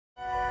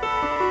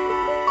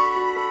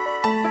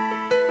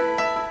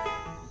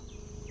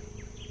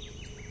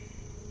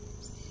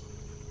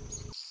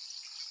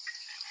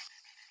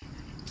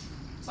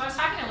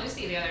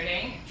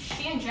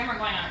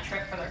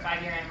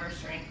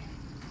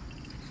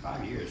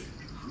5 years.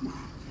 Whew,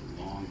 that's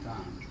a long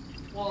time.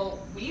 Well,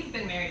 we've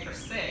been married for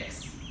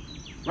 6.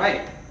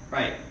 Right.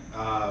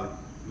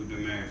 We've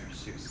been married for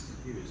 6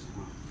 years.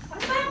 Huh? What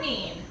does that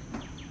mean?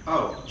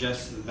 Oh,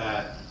 just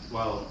that,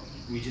 well,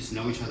 we just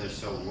know each other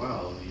so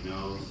well, you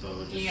know,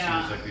 so it just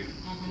seems like we've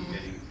been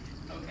getting...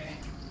 Okay.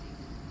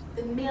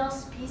 The male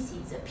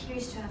species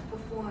appears to have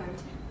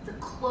performed the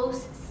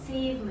close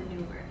save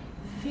maneuver,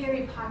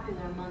 very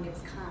popular among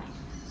its kind.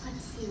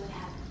 Let's see what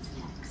happens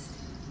next.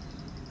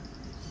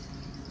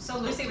 So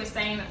Lucy was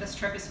saying that this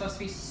trip is supposed to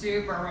be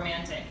super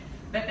romantic.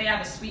 That they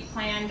have a suite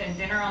planned and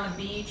dinner on the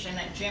beach, and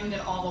that Jim did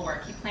all the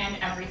work. He planned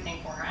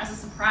everything for her as a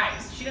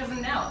surprise. She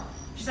doesn't know.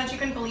 She said she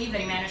couldn't believe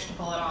that he managed to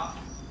pull it off.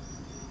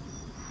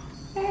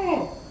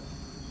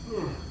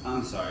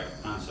 I'm sorry.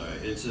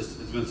 It's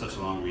been such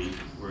a long week.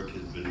 Work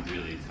has been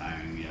really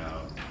tiring me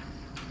out.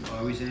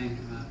 What are we saying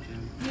about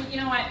Jim? You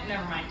know what?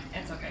 Never mind.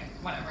 It's okay.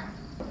 Whatever.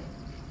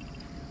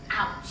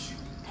 Ouch.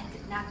 That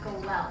did not go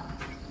well.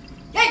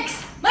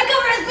 Yikes! My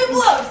cover has been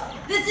blown!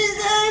 This is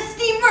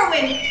Steve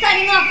Merwin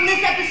signing off from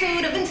this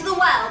episode of Into the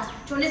Wild.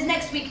 Join us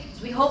next week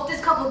as we hope this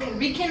couple can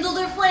rekindle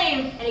their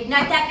flame and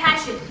ignite that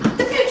passion.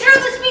 The future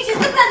of the species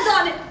depends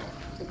on it!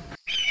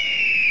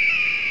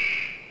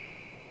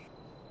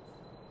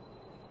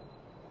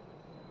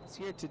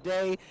 Here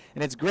today,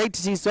 and it's great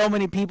to see so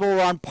many people.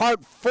 We're on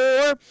part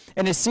 4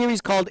 in a series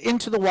called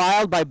Into the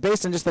Wild.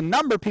 Based on just the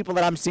number of people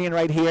that I'm seeing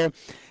right here,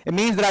 it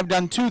means that I've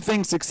done 2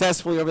 things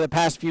successfully over the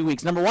past few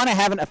weeks. Number 1, I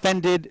haven't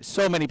offended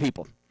so many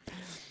people.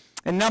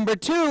 And number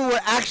 2,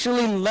 we're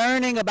actually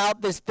learning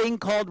about this thing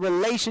called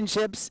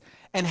relationships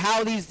and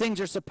how these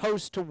things are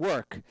supposed to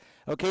work.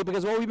 Okay,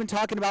 because what we've been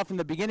talking about from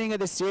the beginning of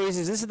this series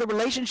is this is the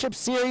relationship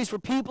series for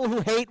people who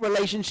hate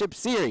relationship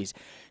series.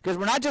 Because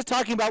we're not just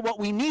talking about what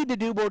we need to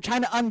do, but we're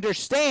trying to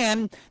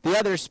understand the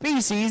other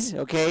species,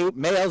 okay,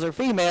 males or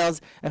females,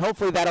 and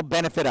hopefully that'll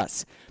benefit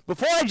us.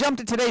 Before I jump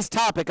to today's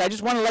topic, I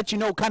just want to let you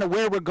know kind of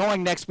where we're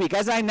going next week.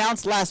 As I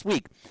announced last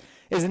week,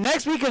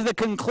 next week is the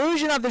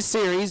conclusion of the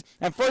series,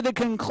 and for the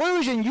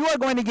conclusion, you are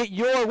going to get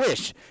your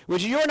wish,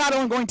 which you're not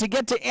only going to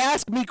get to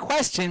ask me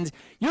questions,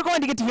 you're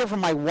going to get to hear from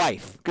my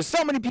wife. Because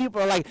so many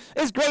people are like,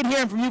 it's great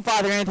hearing from you,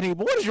 Father Anthony,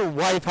 but what does your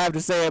wife have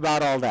to say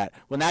about all that?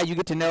 Well, now you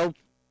get to know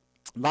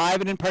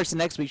live and in person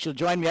next week. She'll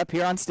join me up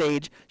here on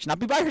stage. She'll not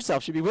be by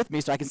herself. She'll be with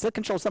me, so I can still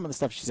control some of the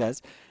stuff she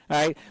says.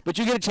 All right? But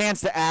you get a chance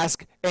to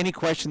ask any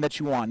question that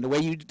you want. The way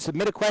you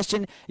submit a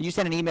question, you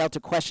send an email to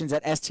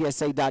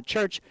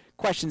questions@stsa.church,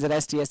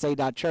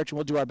 questions@stsa.church, and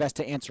we'll do our best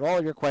to answer all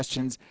of your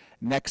questions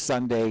next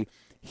Sunday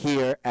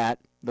here at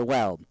The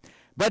Well.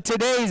 But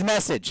today's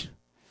message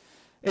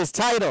is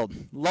titled,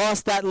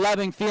 Lost That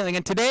Loving Feeling.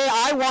 And today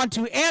I want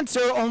to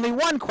answer only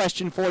one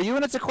question for you,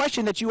 and it's a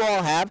question that you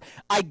all have.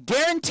 I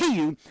guarantee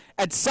you,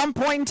 at some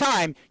point in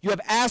time, you have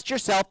asked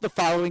yourself the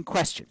following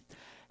question.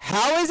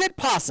 How is it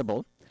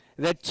possible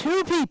that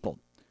 2 people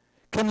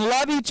can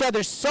love each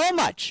other so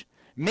much,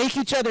 make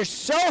each other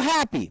so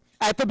happy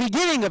at the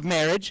beginning of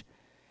marriage,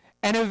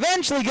 and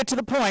eventually get to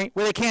the point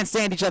where they can't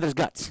stand each other's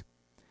guts?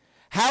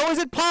 How is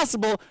it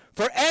possible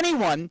for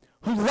anyone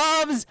who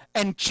loves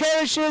and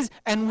cherishes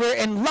and we're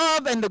in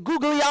love and the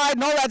googly-eyed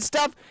and all that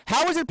stuff,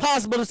 how is it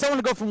possible for someone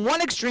to go from one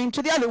extreme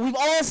to the other? We've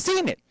all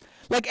seen it.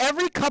 Like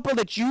every couple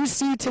that you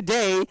see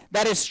today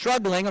that is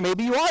struggling, or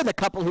maybe you are the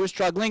couple who is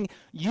struggling,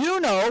 you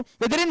know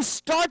that they didn't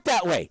start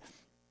that way.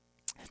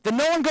 That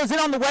no one goes in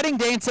on the wedding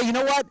day and say, you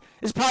know what,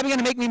 it's probably going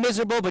to make me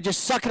miserable, but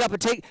just suck it up and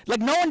take,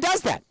 like no one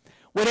does that.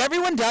 What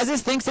everyone does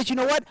is thinks that, you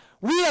know what,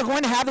 we are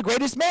going to have the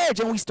greatest marriage.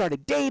 And we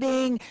started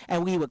dating,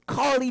 and we would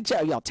call each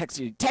other, y'all text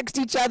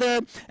each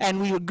other,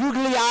 and we would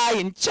googly eye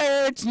in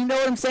church, you know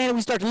what I'm saying? And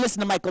we started to listen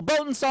to Michael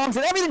Bolton songs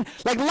and everything.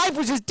 Like life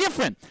was just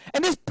different.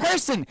 And this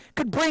person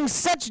could bring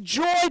such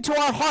joy to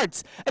our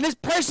hearts. And this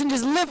person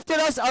just lifted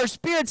us, our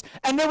spirits,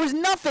 and there was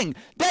nothing.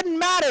 Doesn't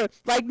matter.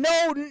 Like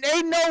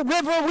ain't no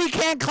river we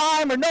can't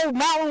climb, or no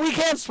mountain we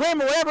can't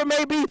swim, or whatever it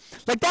may be.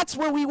 Like that's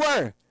where we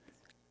were.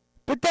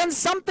 But then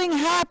something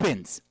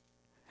happens.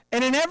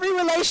 And in every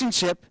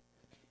relationship,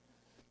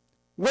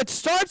 what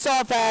starts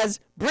off as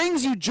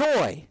brings you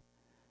joy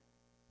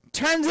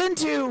turns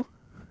into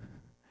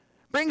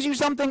brings you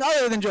something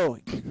other than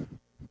joy.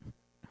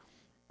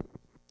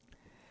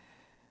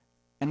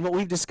 And what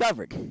we've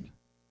discovered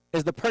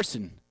is the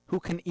person who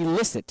can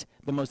elicit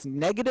the most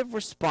negative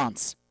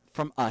response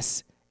from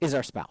us is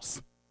our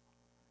spouse.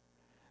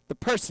 The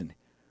person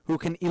who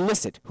can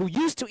elicit, who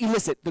used to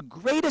elicit the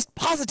greatest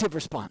positive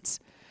response,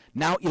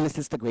 now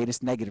elicits the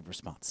greatest negative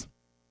response.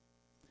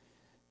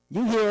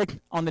 You hear it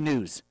on the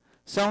news.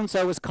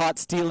 So-and-so was caught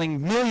stealing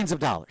millions of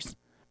dollars.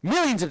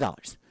 Millions of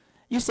dollars.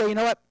 You say, you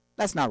know what?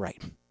 That's not right.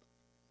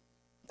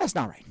 That's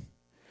not right.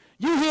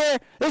 You hear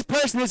this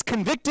person is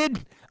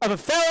convicted of a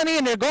felony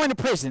and they're going to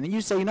prison. And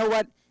you say, you know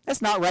what?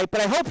 That's not right,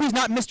 but I hope he's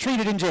not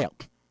mistreated in jail.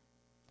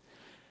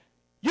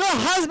 Your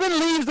husband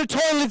leaves the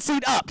toilet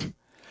seat up.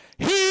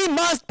 He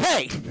must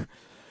pay.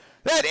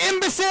 That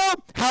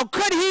imbecile, how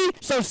could he?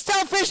 So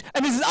selfish,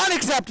 and this is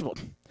unacceptable.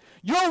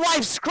 Your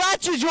wife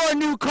scratches your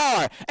new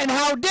car, and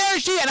how dare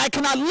she, and I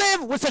cannot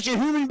live with such a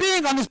human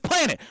being on this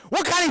planet.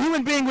 What kind of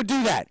human being would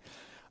do that?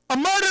 A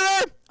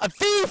murderer, a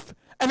thief,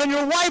 and then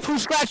your wife who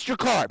scratched your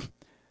car.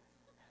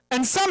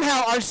 And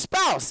somehow our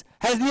spouse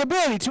has the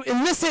ability to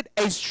elicit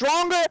a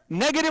stronger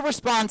negative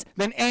response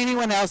than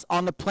anyone else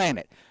on the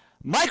planet.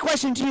 My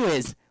question to you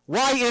is,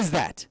 why is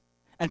that?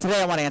 And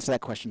today I want to answer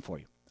that question for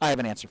you. I have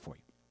an answer for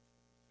you.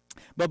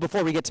 But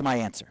before we get to my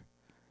answer,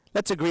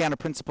 let's agree on a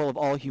principle of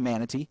all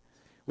humanity,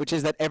 which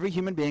is that every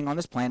human being on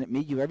this planet,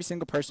 me, you, every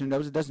single person who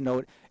knows it, doesn't know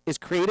it, is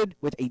created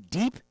with a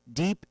deep,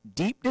 deep,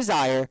 deep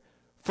desire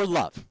for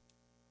love.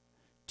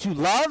 To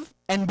love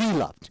and be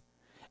loved.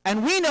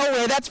 And we know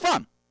where that's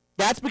from.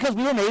 That's because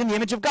we were made in the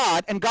image of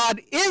God, and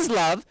God is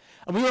love,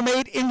 and we were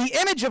made in the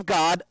image of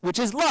God, which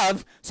is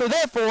love. So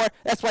therefore,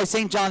 that's why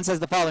St. John says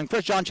the following,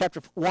 1 John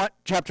chapter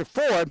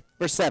 4,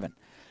 verse 7.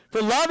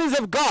 For love is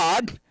of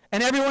God,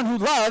 and everyone who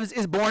loves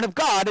is born of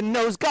God and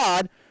knows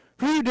God.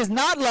 Who does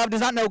not love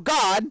does not know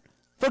God,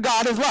 for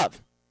God is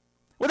love.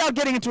 Without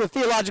getting into a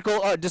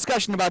theological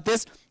discussion about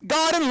this,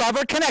 God and love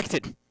are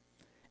connected.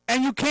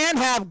 And you can't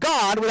have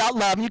God without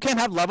love, and you can't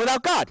have love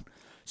without God.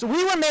 So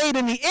we were made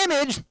in the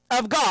image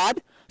of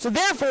God. So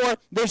therefore,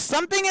 there's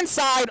something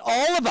inside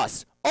all of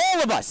us,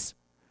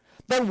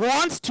 that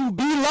wants to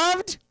be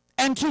loved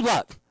and to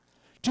love,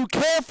 to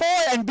care for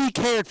and be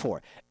cared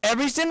for.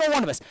 Every single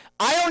one of us.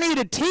 I don't need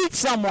to teach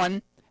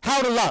someone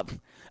how to love.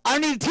 I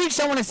don't need to teach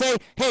someone to say,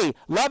 hey,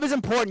 love is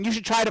important. You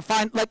should try to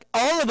find, like,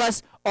 all of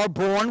us are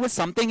born with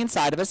something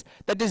inside of us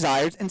that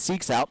desires and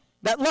seeks out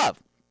that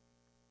love.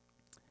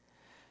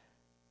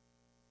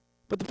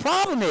 But the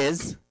problem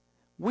is,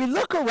 we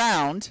look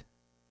around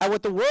at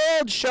what the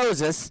world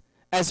shows us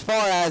as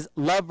far as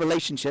love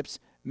relationships,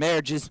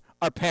 marriages,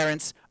 our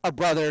parents, our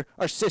brother,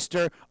 our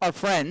sister, our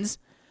friends,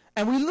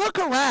 and we look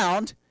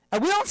around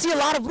and we don't see a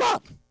lot of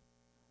love.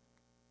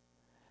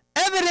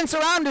 Evidence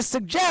around us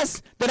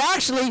suggests that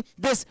actually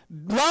this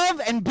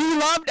love and be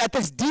loved at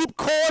this deep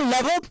core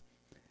level,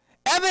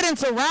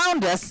 evidence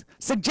around us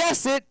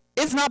suggests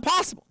it's not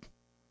possible,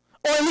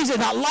 or at least it's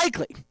not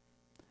likely.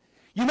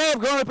 You may have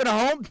grown up in a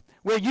home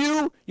where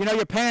your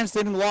parents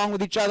didn't get along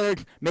with each other.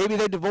 Maybe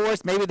they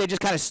divorced. Maybe they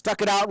just kind of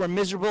stuck it out, were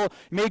miserable.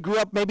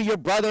 Maybe your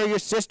brother, your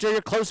sister,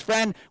 your close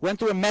friend went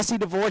through a messy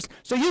divorce.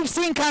 So you've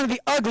seen kind of the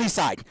ugly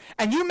side.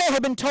 And you may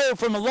have been told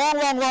from a long,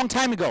 long, long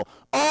time ago,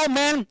 all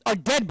men are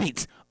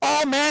deadbeats.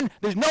 All men,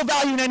 there's no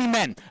value in any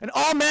men. And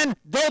all men,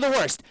 they're the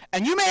worst.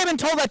 And you may have been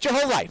told that your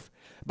whole life.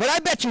 But I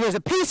bet you there's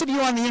a piece of you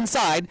on the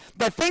inside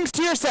that thinks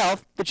to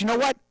yourself that, you know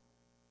what?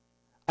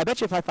 I bet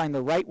you if I find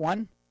the right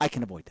one, I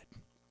can avoid that.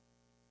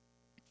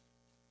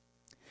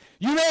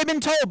 You may have been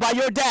told by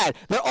your dad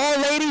that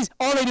all ladies,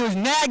 all they do is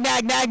nag,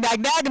 and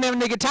then when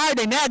they get tired,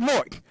 they nag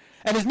more.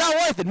 And it's not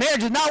worth it.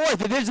 Marriage is not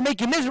worth it. It just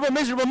make you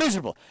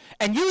miserable.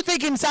 And you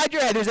think inside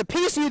your head, there's a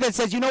piece of you that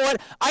says, you know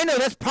what, I know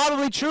that's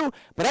probably true,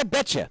 but I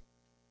bet you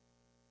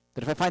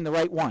that if I find the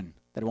right one,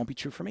 that it won't be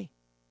true for me.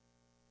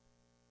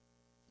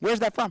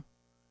 Where's that from?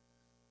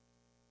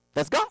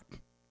 That's God.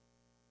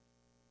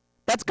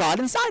 That's God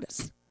inside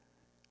us.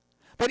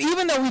 But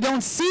even though we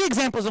don't see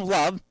examples of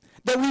love,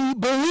 that we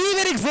believe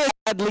it exists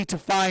badly to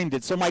find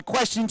it. So my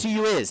question to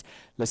you is,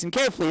 listen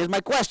carefully, here's my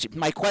question.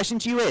 My question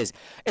to you is,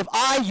 if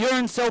I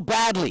yearn so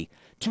badly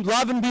to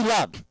love and be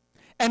loved,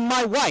 and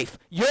my wife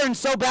yearns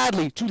so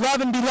badly to love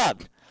and be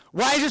loved,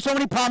 why is there so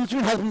many problems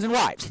between husbands and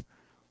wives?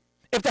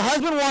 If the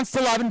husband wants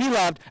to love and be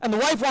loved, and the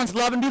wife wants to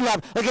love and be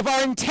loved, like if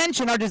our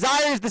intention, our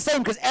desire is the same,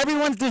 because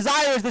everyone's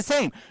desire is the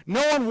same.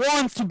 No one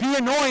wants to be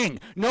annoying.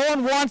 No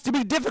one wants to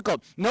be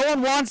difficult. No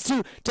one wants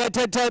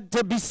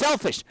to be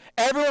selfish.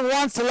 Everyone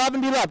wants to love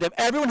and be loved. If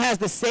everyone has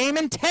the same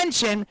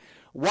intention,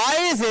 why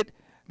is it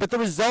that the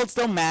results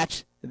don't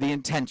match the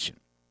intention?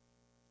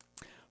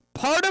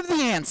 Part of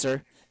the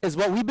answer is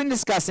what we've been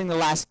discussing the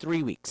last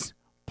 3 weeks.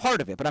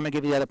 Part of it, but I'm going to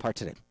give you the other part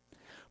today.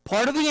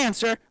 Part of the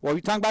answer, what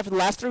we've talked about for the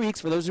last 3 weeks,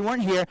 for those who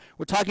weren't here,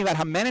 we're talking about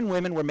how men and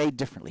women were made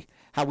differently.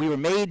 How we were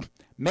made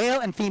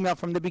male and female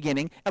from the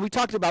beginning. And we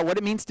talked about what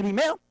it means to be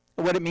male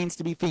and what it means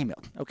to be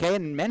female. Okay?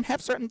 And men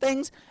have certain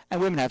things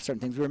and women have certain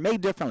things. We were made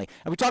differently.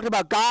 And we talked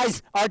about,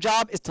 guys, our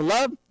job is to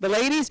love the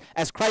ladies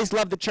as Christ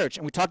loved the church.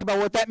 And we talked about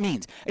what that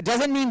means. It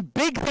doesn't mean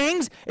big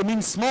things. It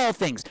means small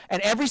things.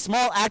 And every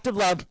small act of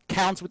love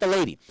counts with the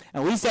lady.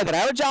 And we said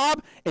that our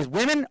job is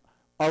women,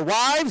 our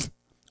wives,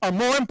 are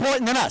more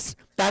important than us.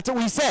 That's what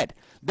we said.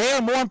 They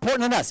are more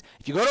important than us.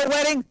 If you go to a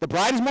wedding, the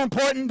bride is more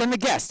important than the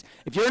guest.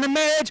 If you're in a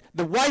marriage,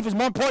 the wife is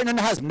more important than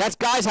the husband. That's,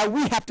 guys, how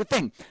we have to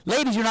think.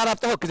 Ladies, you're not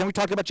off the hook, because then we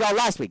talked about y'all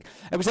last week.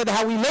 And we said that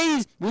how we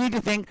ladies, we need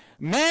to think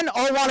men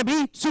all want to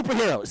be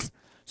superheroes.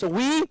 So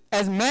we,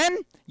 as men,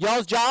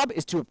 y'all's job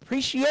is to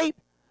appreciate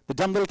the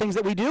dumb little things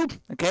that we do,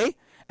 okay?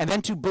 And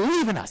then to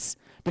believe in us.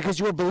 Because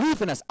your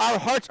belief in us, our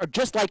hearts are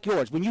just like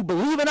yours. When you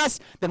believe in us,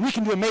 then we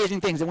can do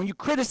amazing things. And when you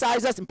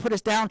criticize us and put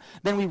us down,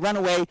 then we run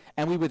away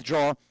and we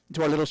withdraw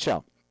into our little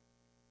shell.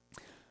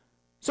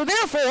 So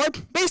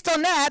therefore, based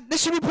on that,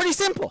 this should be pretty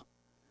simple.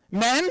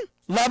 Men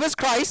love as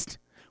Christ.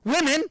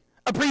 Women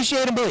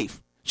appreciate and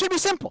believe. Should be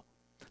simple.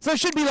 So it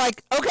should be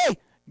like, okay,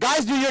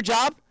 guys do your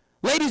job,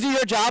 ladies do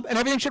your job, and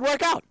everything should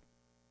work out.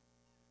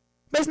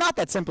 But it's not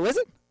that simple, is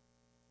it?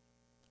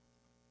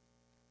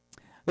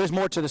 There's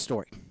more to the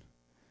story.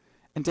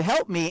 And to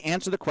help me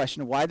answer the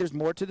question of why there's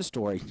more to the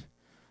story,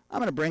 I'm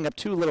going to bring up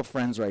two little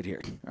friends right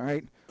here, all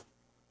right?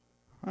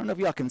 I don't know if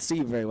y'all can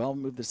see very well. I'll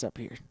move this up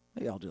here.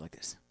 Maybe I'll do like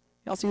this.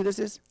 Y'all see who this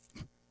is?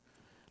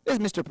 This is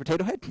Mr.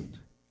 Potato Head,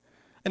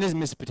 and this is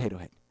Mrs. Potato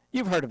Head.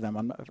 You've heard of them,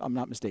 I'm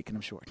not mistaken,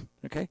 I'm sure,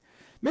 okay?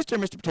 Mr.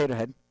 and Mr. Potato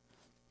Head.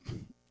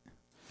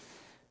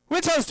 We're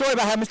going to tell a story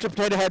about how Mr.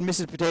 Potato Head and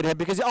Mrs. Potato Head,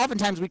 because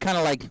oftentimes we kind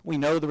of like, we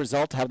know the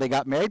result, how they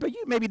got married, but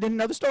you maybe didn't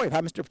know the story of how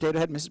Mr. Potato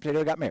Head and Mrs. Potato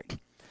Head got married.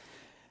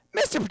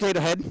 Mr.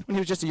 Potato Head, when he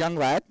was just a young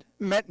lad,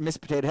 met Miss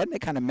Potato Head, and they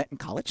kind of met in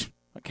college,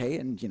 okay?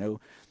 And,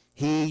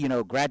 he,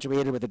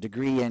 graduated with a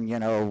degree in,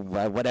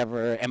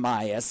 whatever,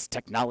 MIS,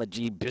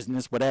 technology,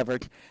 business, whatever.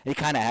 He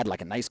kind of had,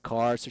 like, a nice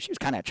car, so she was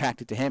kind of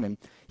attracted to him, and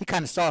he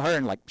kind of saw her,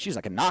 and, like, she's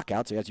like a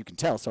knockout, so as you can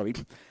tell, so he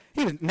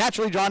was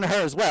naturally drawn to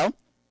her as well.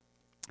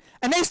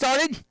 And they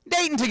started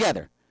dating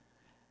together.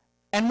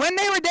 And when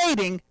they were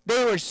dating,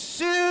 they were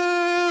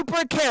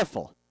super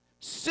careful.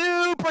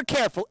 Super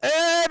careful.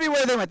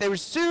 Everywhere they went, they were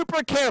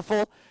super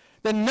careful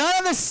that none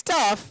of the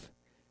stuff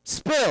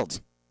spilled.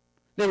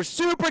 They were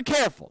super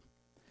careful.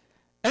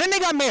 And then they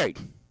got married.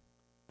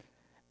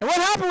 And what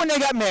happened when they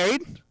got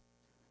married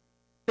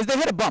is they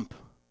hit a bump.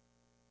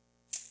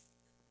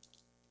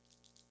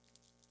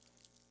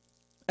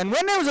 And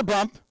when there was a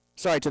bump,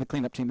 sorry to the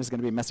cleanup team, this is going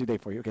to be a messy day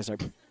for you. Okay, sorry.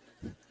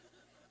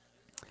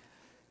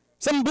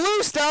 Some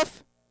blue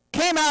stuff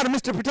came out of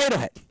Mr. Potato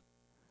Head.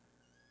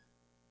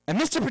 And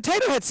Mr.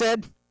 Potato Head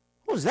said,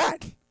 "What was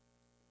that?"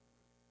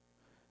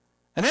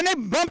 And then they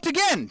bumped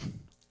again.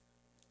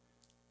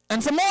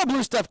 And some more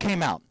blue stuff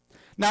came out.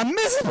 Now,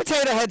 Mrs.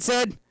 Potato Head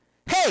said,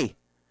 "Hey,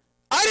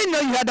 I didn't know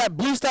you had that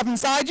blue stuff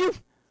inside you."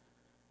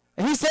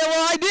 And he said,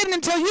 "Well, I didn't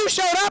until you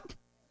showed up.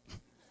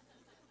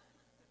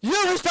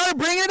 You who started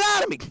bringing it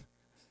out of me."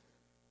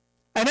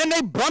 And then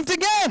they bumped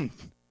again.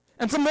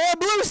 And some more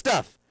blue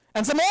stuff.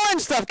 And some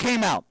orange stuff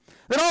came out.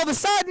 Then all of a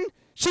sudden,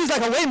 she's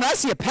like, "Oh, wait a minute, I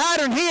see a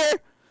pattern here.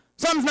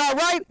 Something's not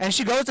right." And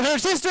she goes to her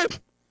sister.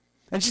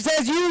 And she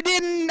says,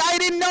 I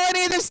didn't know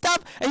any of this stuff.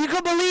 And you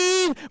could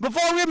believe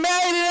before we were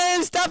married and any of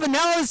this stuff. And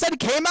now all of a sudden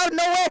it came out of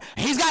nowhere.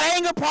 He's got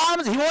anger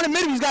problems. He won't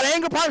admit it. He's got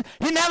anger problems.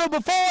 He didn't have it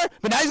before,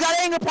 but now he's got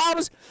anger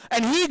problems.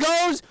 And he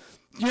goes,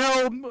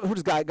 who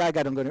does guy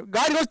don't go to?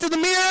 Guy goes to the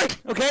mirror,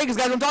 okay, because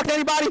guys don't talk to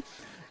anybody.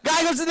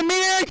 Guy goes to the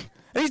mirror,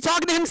 and he's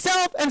talking to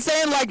himself and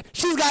saying, like,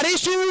 she's got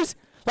issues.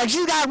 Like,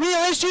 she's got real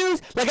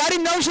issues. Like, I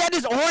didn't know she had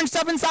this orange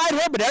stuff inside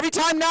her, but every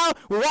time now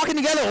we're walking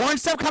together, orange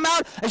stuff come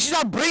out, and she's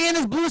not bringing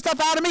this blue stuff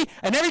out of me,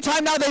 and every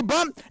time now they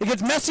bump, it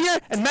gets messier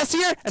and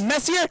messier and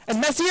messier and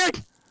messier.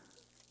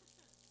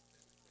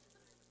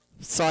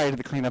 Sorry to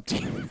the cleanup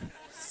team.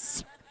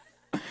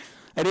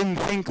 I didn't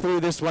think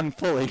through this one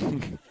fully.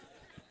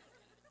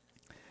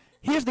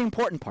 Here's the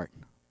important part.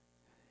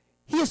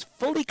 He is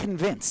fully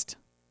convinced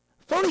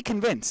that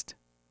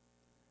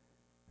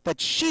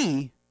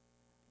she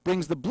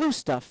brings the blue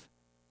stuff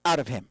out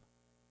of him.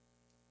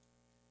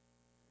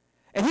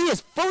 And the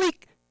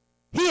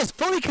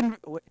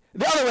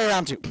other way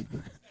around too.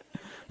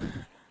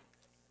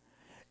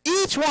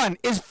 Each one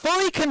is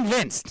fully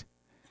convinced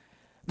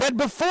that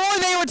before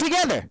they were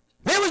together,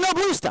 there was no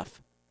blue stuff,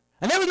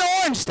 and there was no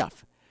orange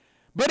stuff.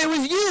 But it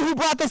was you who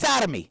brought this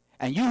out of me,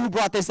 and you who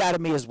brought this out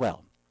of me as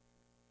well.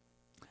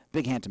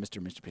 Big hand to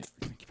Mr. Pitt.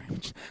 Thank you very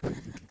much.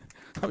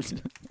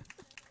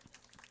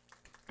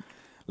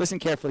 Listen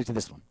carefully to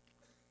this one.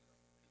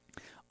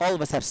 All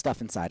of us have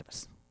stuff inside of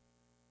us.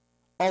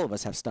 All of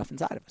us have stuff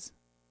inside of us.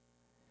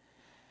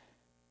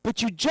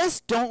 But you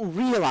just don't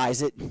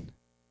realize it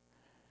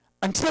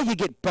until you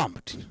get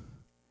bumped.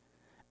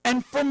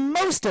 And for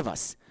most of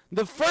us,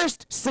 the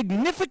first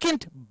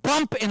significant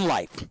bump in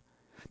life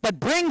that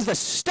brings the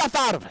stuff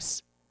out of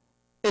us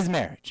is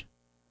marriage.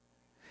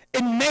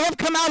 It may have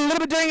come out a little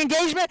bit during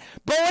engagement,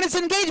 but when it's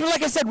engagement,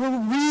 like I said, we're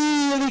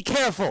really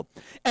careful.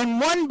 And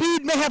one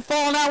bead may have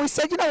fallen out. We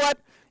said, you know what?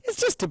 It's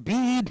just a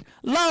bead.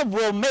 Love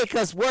will make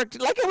us work.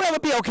 Like, it will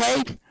be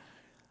okay.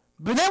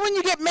 But then when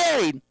you get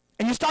married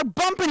and you start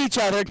bumping each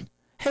other,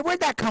 hey, where'd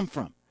that come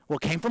from? Well,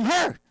 it came from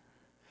her.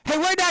 Hey,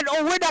 where'd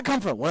that come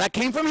from? Well, that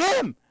came from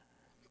him.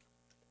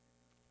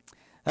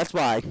 That's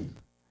why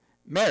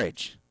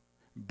marriage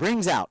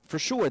brings out, for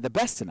sure, the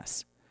best in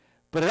us.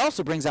 But it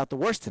also brings out the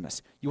worst in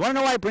us. You want to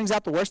know why it brings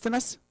out the worst in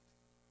us?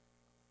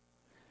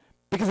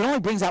 Because it only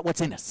brings out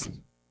what's in us.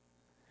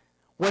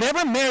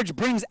 Whatever marriage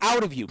brings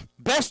out of you,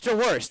 best or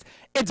worst,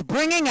 it's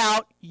bringing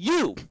out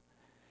you.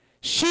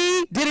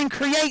 She didn't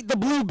create the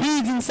blue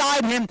beads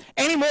inside him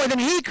any more than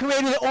he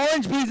created the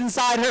orange beads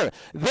inside her.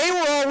 They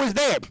were always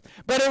there.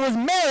 But it was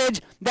marriage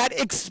that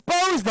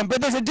exposed them.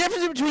 But there's a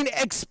difference between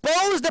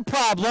exposed a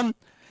problem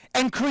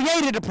and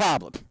created a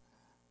problem.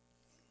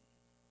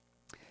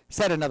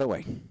 Said another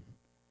way.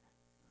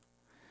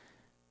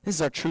 This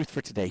is our truth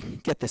for today.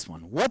 Get this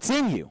one. What's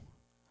in you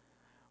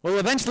will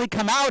eventually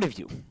come out of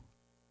you,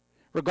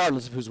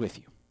 regardless of who's with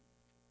you.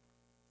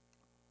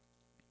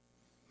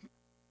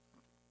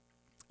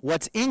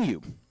 what's in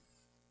you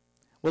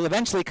will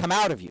eventually come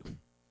out of you,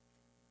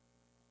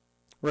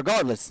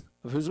 regardless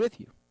of who's with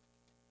you.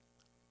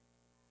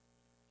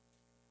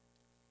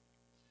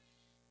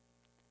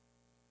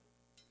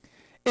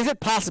 Is it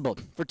possible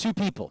for two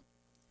people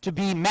to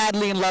be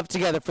madly in love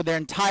together for their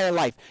entire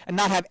life and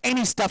not have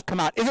any stuff come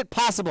out? Is it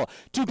possible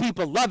two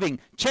people loving,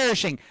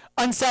 cherishing,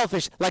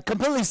 unselfish, like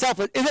completely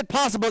selfless? Is it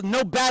possible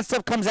no bad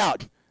stuff comes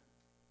out?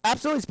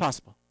 Absolutely it's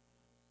possible.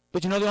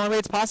 But you know the only way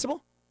it's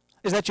possible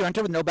is that you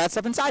enter with no bad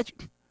stuff inside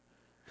you.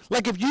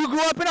 Like if you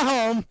grew up in a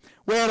home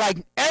where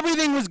like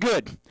everything was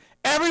good,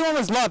 everyone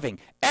was loving,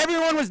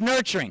 everyone was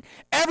nurturing,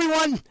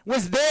 everyone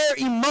was there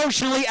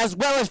emotionally as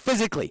well as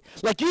physically.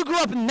 Like you grew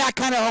up in that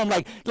kind of home,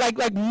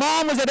 like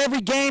mom was at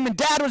every game and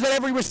dad was at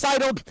every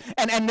recital,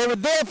 and they were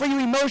there for you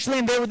emotionally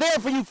and they were there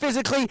for you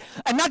physically,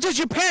 and not just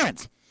your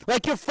parents.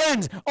 Like your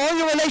friends, all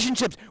your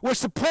relationships were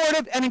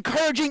supportive and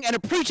encouraging and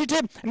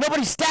appreciative, and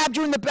nobody stabbed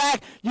you in the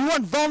back. You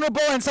weren't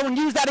vulnerable and someone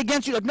used that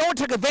against you. Like no one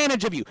took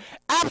advantage of you.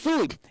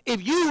 Absolutely.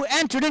 If you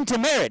entered into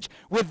marriage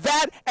with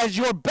that as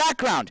your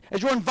background,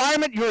 as your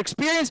environment, your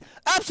experience,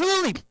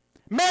 absolutely.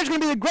 Marriage is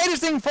going to be the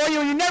greatest thing for you,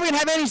 and you're never going to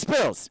have any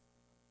spills.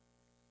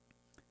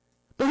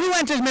 But who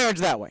enters marriage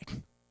that way?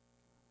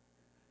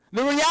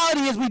 The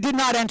reality is we did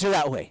not enter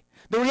that way.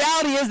 The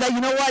reality is that,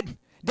 you know what?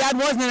 Dad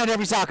wasn't at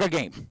every soccer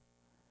game.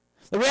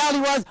 The reality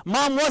was,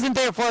 Mom wasn't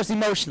there for us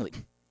emotionally.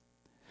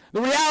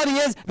 The reality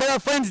is that our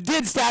friends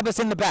did stab us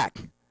in the back.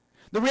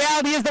 The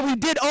reality is that we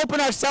did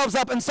open ourselves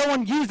up and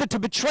someone used it to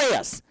betray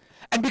us.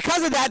 And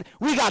because of that,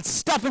 we got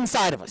stuff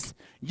inside of us.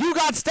 You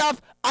got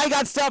stuff, I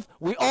got stuff,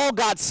 we all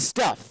got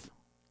stuff.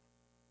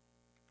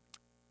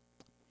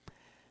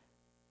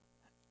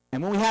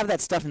 And when we have that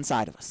stuff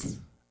inside of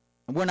us,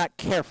 and we're not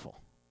careful,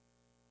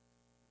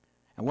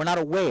 and we're not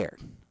aware,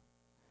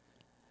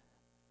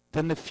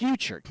 then the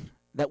future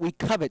that we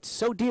covet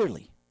so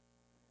dearly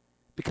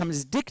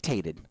becomes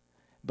dictated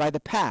by the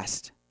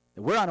past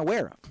that we're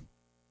unaware of.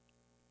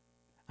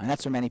 And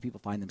that's where many people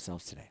find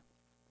themselves today.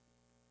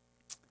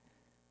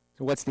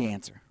 So what's the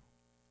answer?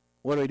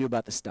 What do we do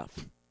about the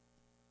stuff?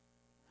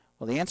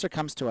 Well, the answer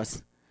comes to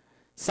us.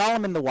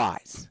 Solomon the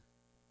Wise,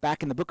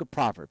 back in the book of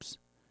Proverbs,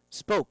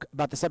 spoke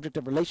about the subject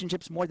of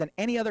relationships more than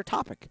any other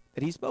topic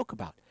that he spoke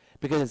about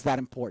because it's that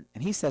important.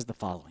 And he says the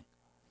following.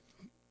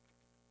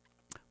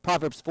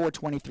 Proverbs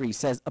 4:23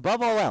 says,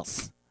 above all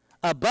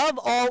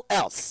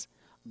else,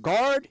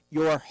 guard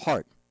your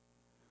heart,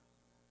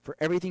 for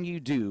everything you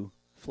do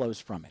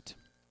flows from it.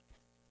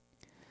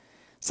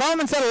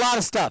 Solomon said a lot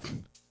of stuff,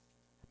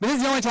 but this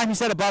is the only time he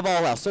said above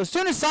all else. So as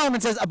soon as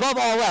Solomon says above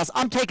all else,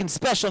 I'm taking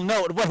special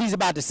note of what he's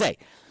about to say,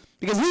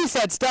 because he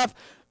said stuff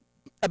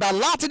about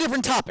lots of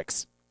different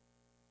topics.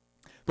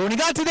 But when he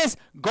got to this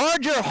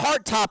guard your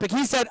heart topic,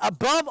 he said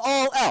above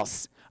all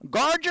else,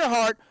 guard your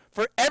heart,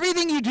 for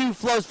everything you do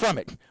flows from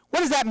it. What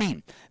does that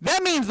mean?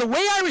 That means the way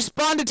I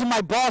responded to my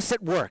boss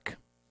at work.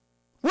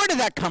 Where did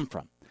that come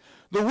from?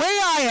 The way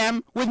I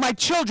am with my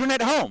children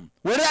at home.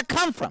 Where did that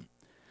come from?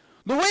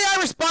 The way I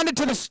responded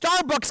to the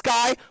Starbucks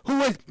guy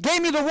who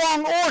gave me the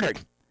wrong order.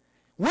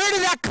 Where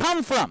did that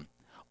come from?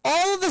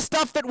 All of the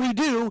stuff that we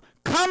do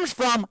comes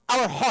from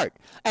our heart.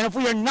 And if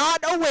we are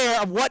not aware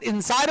of what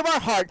inside of our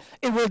heart,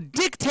 it will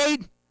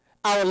dictate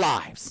our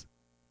lives.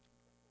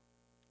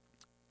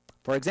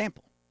 For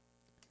example,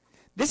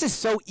 this is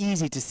so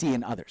easy to see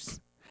in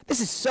others.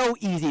 This is so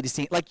easy to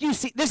see. Like you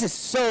see, this is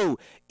so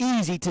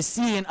easy to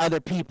see in other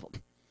people.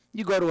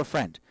 You go to a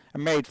friend, a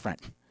married friend,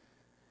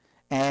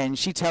 and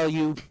she tell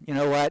you, you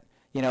know what,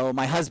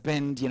 my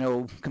husband,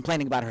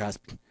 complaining about her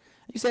husband.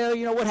 You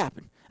say, oh, what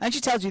happened? And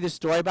she tells you this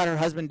story about her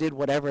husband did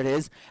whatever it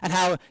is, and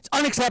how it's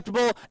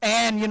unacceptable,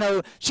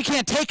 and, she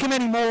can't take him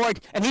anymore,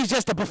 and he's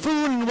just a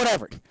buffoon and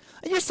whatever.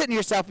 And you're sitting to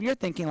yourself, and you're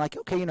thinking like,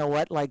 okay, you know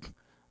what, like,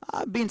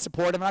 I'm being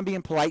supportive, I'm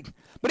being polite.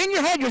 But in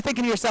your head, you're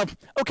thinking to yourself,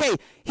 okay,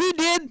 he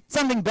did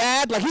something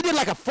bad, like he did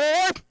like a 4,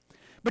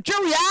 but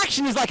your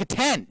reaction is like a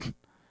 10.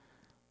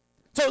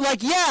 So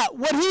like, yeah,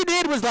 what he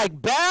did was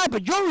like bad,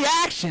 but your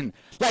reaction,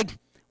 like,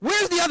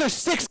 where's the other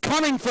 6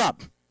 coming from?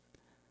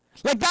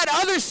 Like that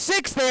other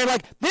 6 there,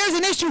 like, there's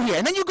an issue here.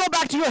 And then you go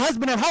back to your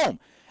husband at home,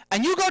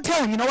 and you go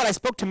tell him, you know what, I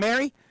spoke to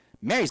Mary.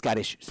 Mary's got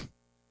issues.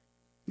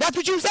 That's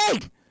what you say,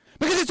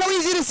 because it's so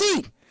easy to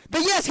see.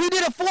 But yes, he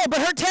did a 4,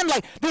 but her 10,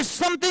 like, there's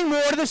something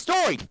more to the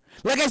story.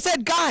 Like I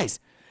said, guys,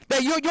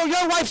 that your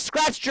wife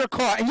scratched your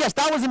car, and yes,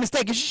 that was a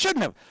mistake, and she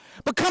shouldn't have.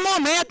 But come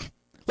on, man.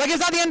 Like, it's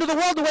not the end of the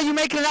world the way you're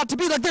making it out to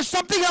be. Like, there's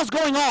something else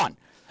going on.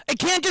 It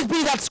can't just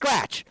be that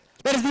scratch.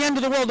 That is the end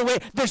of the world the way.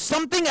 There's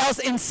something else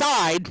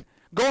inside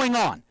going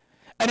on.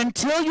 And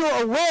until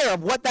you're aware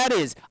of what that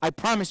is, I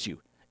promise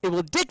you, it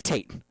will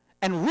dictate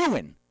and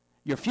ruin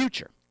your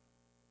future.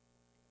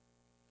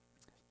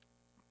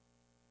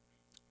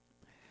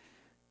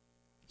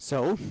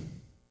 So,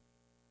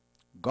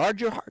 guard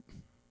your heart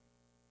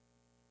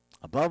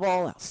above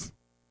all else.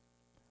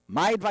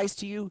 My advice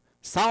to you,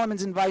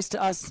 Solomon's advice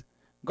to us,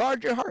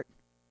 guard your heart.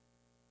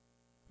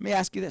 Let me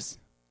ask you this.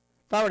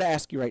 If I were to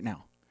ask you right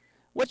now,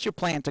 what's your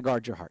plan to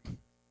guard your heart?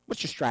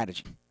 What's your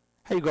strategy?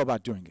 How do you go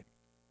about doing it?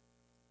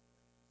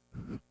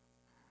 You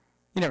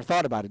never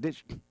thought about it, did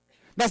you?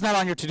 That's not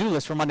on your to-do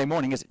list for Monday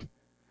morning, is it?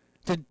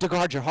 To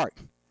guard your heart.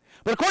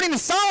 But according to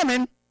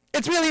Solomon,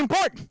 it's really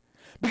important.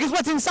 Because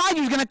what's inside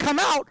you is going to come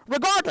out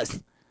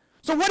regardless.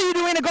 So what are you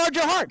doing to guard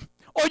your heart?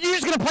 Or are you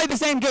just going to play the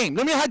same game?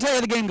 Let me tell you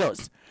how the game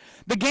goes.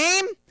 The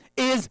game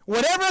is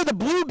whatever the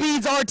blue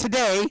beads are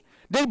today,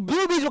 the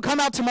blue beads will come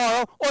out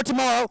tomorrow, or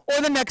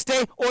the next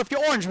day, or if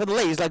you're orange for the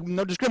ladies, like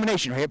no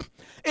discrimination here,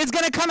 it's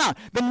going to come out.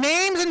 The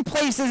names and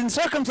places and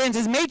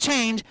circumstances may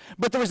change,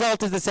 but the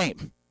result is the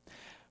same.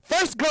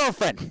 First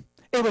girlfriend,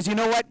 it was, you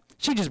know what?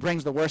 She just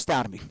brings the worst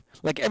out of me.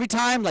 Like every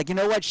time, like, you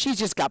know what? She's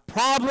just got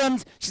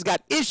problems. She's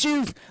got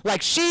issues.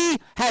 Like she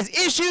has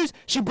issues.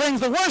 She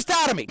brings the worst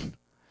out of me.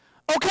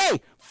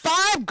 Okay,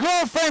 5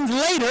 girlfriends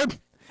later,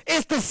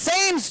 it's the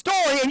same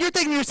story, and you're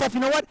thinking to yourself, you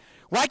know what?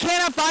 Why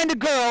can't I find a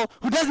girl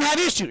who doesn't have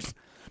issues?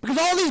 Because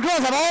all these girls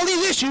have all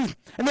these issues,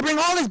 and they bring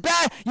all this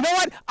bad. You know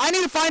what? I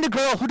need to find a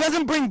girl who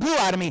doesn't bring blue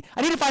out of me.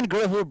 I need to find a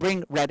girl who will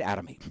bring red out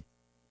of me.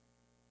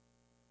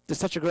 Does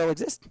such a girl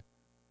exist?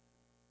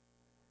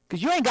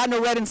 Because you ain't got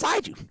no red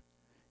inside you.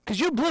 Because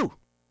you're blue.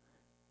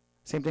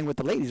 Same thing with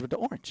the ladies with the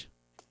orange.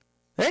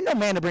 There ain't no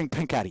man to bring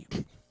pink out of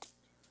you.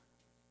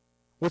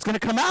 What's going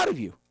to come out of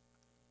you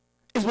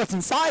is what's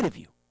inside of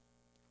you,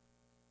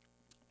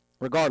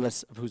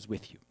 regardless of who's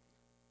with you.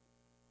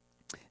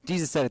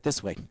 Jesus said it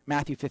this way,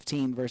 Matthew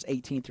 15, verse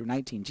 18 through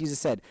 19. Jesus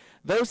said,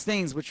 "Those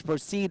things which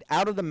proceed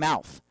out of the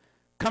mouth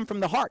come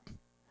from the heart,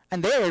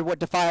 and they are what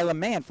defile a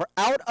man. For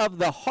out of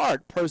the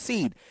heart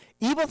proceed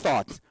evil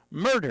thoughts,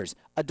 murders,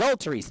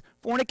 adulteries,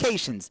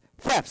 fornications,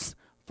 thefts,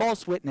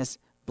 false witness,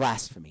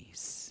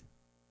 blasphemies."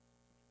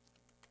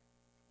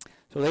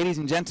 So, ladies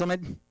and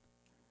gentlemen,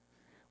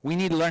 we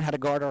need to learn how to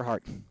guard our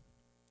heart.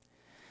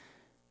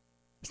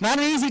 It's not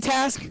an easy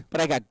task,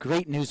 but I got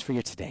great news for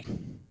you today.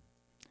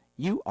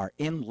 You are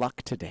in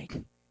luck today.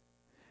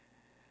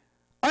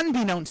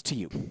 Unbeknownst to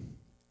you,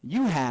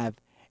 you have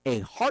a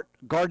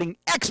heart-guarding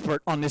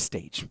expert on this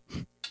stage.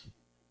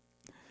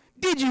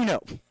 Did you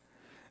know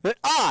that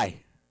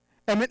I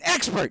am an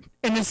expert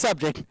in the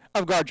subject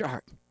of guard your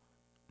heart?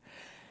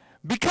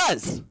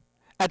 Because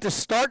at the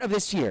start of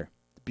this year,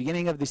 the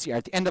beginning of this year,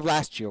 at the end of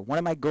last year, one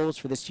of my goals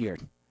for this year,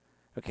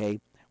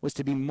 was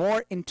to be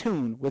more in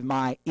tune with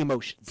my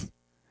emotions.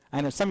 I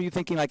know some of you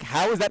thinking, like,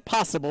 how is that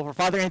possible for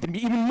Father Anthony to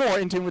be even more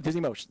in tune with his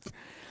emotions?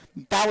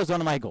 That was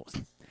one of my goals.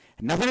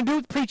 Had nothing to do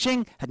with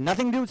preaching, had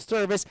nothing to do with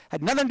service,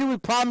 had nothing to do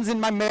with problems in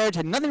my marriage,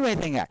 had nothing to do with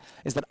anything like that.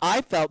 Is that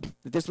I felt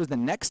that this was the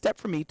next step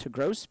for me to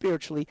grow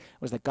spiritually,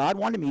 was that God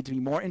wanted me to be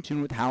more in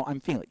tune with how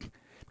I'm feeling.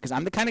 Because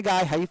I'm the kind of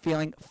guy, how you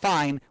feeling?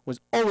 Fine was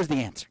always the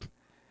answer.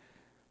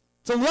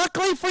 So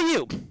luckily for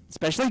you,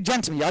 especially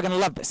gentlemen, y'all going to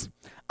love this.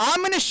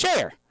 I'm going to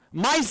share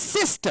my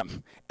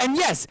system. And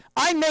yes,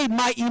 I made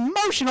my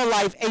emotional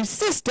life a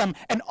system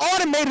and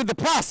automated the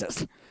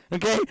process.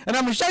 Okay? And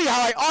I'm going to show you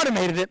how I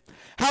automated it,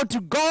 how to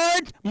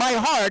guard my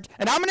heart,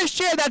 and I'm going to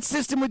share that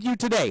system with you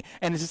today.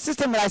 And it's a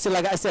system that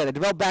I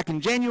developed back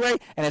in January,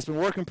 and it's been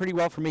working pretty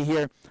well for me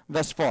here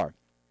thus far.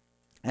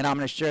 And I'm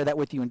going to share that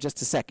with you in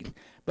just a second.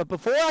 But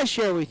before I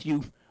share with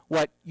you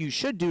what you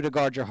should do to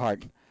guard your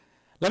heart,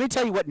 let me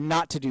tell you what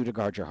not to do to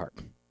guard your heart.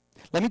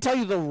 Let me tell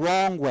you the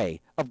wrong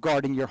way of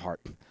guarding your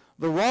heart.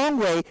 The wrong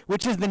way,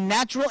 which is the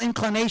natural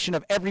inclination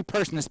of every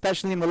person,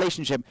 especially in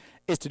relationship,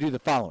 is to do the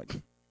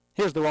following.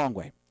 Here's the wrong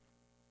way.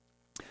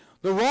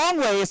 The wrong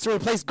way is to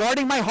replace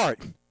guarding my heart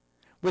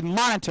with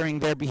monitoring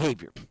their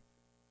behavior.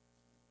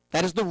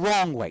 That is the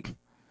wrong way.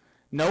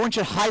 No one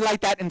should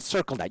highlight that and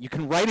circle that. You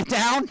can write it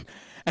down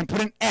and put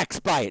an X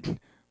by it.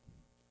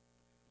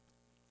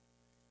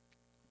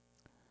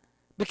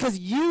 Because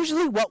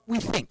usually what we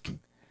think,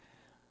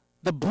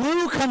 the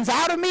blue comes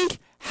out of me.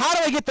 How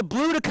do I get the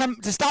blue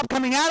to stop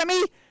coming out of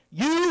me?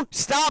 You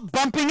stop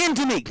bumping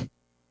into me.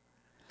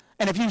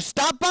 And if you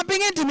stop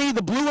bumping into me,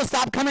 the blue will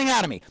stop coming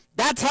out of me.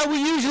 That's how we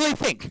usually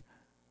think.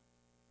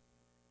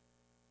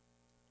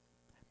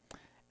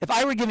 If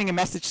I were giving a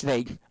message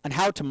today on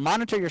how to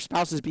monitor your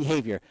spouse's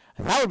behavior,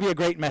 that would be a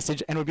great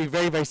message and it would be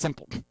very, very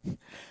simple.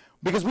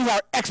 Because we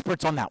are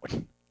experts on that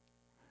one.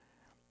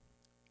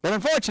 But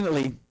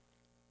unfortunately,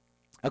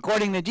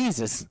 according to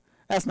Jesus,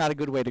 that's not a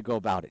good way to go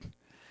about it.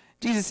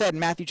 Jesus said in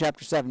Matthew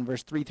chapter 7,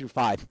 verse 3 through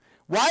 5,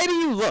 "Why do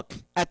you look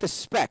at the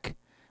speck?"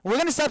 We're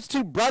going to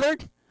substitute brother.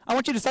 I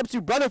want you to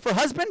substitute brother for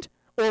husband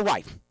or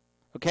wife.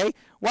 Okay?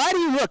 Why do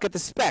you look at the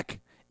speck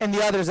in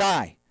the other's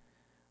eye,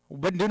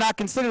 but do not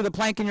consider the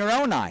plank in your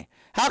own eye?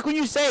 How can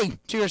you say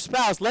to your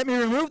spouse, "Let me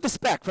remove the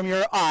speck from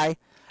your eye,"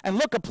 and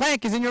look, a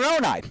plank is in your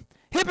own eye?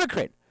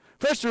 Hypocrite!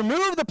 First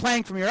remove the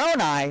plank from your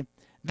own eye,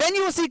 then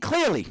you will see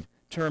clearly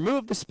to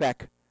remove the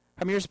speck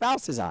from your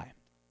spouse's eye.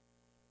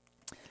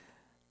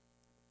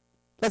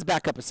 Let's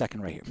back up a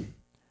second right here.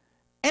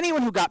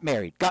 Anyone who got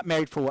married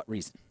for what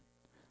reason?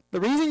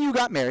 The reason you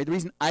got married, the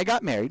reason I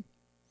got married,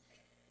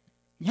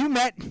 you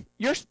met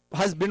your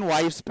husband,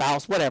 wife,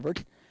 spouse, whatever,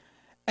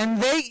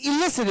 and they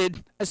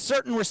elicited a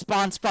certain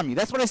response from you.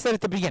 That's what I said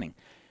at the beginning.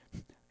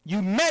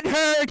 You met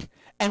her,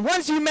 and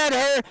once you met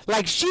her,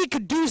 like she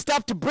could do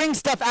stuff to bring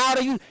stuff out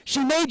of you.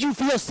 She made you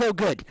feel so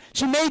good.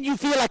 She made you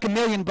feel like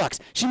 $1,000,000.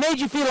 She made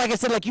you feel, like I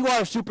said, like you are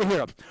a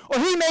superhero. Or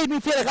he made me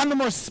feel like I'm the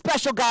most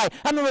special guy.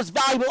 I'm the most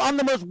valuable. I'm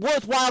the most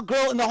worthwhile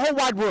girl in the whole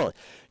wide world.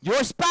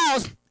 Your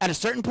spouse, at a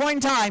certain point in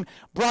time,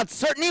 brought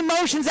certain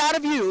emotions out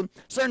of you.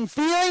 Certain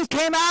feelings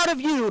came out of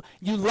you.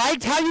 You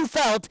liked how you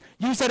felt.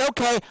 You said,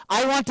 okay,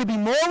 I want to be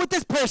more with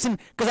this person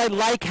because I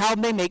like how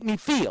they make me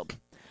feel.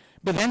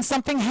 But then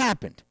something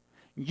happened.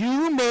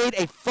 You made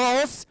a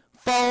false,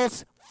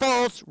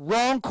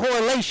 wrong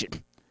correlation.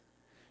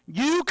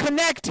 You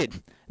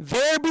connected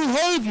their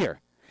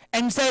behavior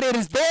and said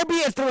it's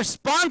the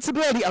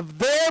responsibility of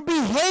their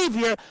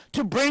behavior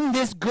to bring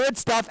this good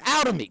stuff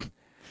out of me.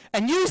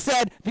 And you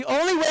said the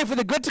only way for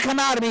the good to come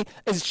out of me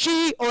is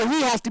she or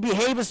he has to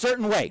behave a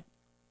certain way.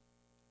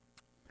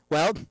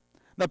 Well,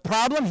 the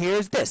problem here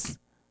is this.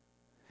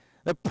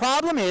 The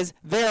problem is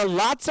there are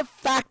lots of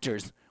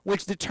factors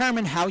which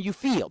determine how you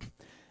feel.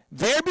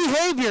 Their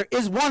behavior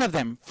is one of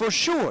them, for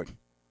sure.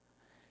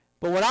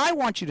 But what I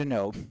want you to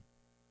know,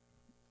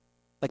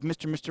 like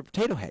Mr.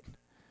 Potato Head,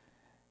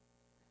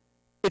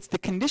 it's the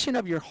condition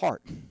of your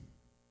heart,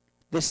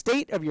 the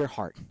state of your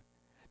heart,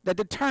 that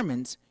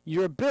determines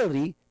your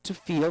ability to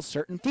feel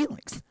certain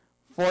feelings.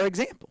 For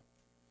example,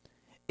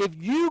 if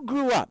you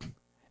grew up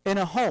in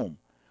a home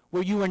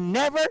where you were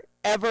never,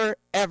 ever,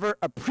 ever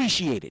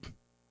appreciated,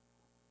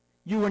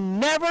 you were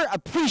never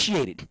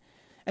appreciated,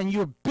 and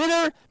you're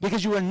bitter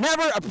because you were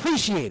never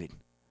appreciated,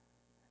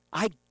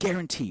 I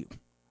guarantee you,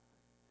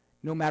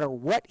 no matter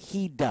what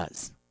he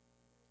does,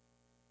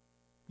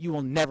 you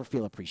will never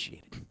feel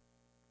appreciated.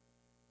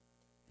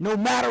 No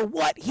matter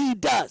what he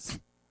does.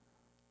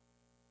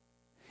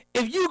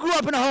 If you grew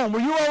up in a home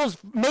where you were always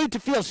made to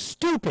feel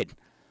stupid,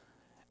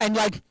 and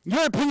like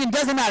your opinion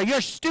doesn't matter,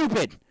 you're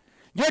stupid,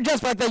 you're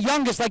just like the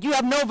youngest, like you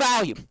have no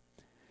value,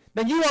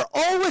 then you are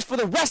always, for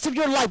the rest of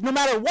your life, no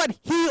matter what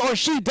he or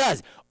she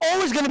does,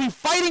 always going to be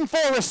fighting for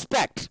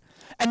respect.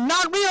 And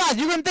not realize,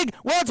 you're going to think,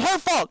 well, it's her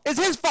fault, it's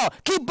his fault,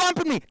 keep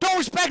bumping me, don't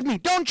respect me,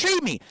 don't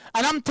treat me.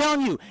 And I'm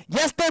telling you,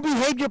 yes, their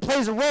behavior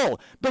plays a role,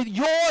 but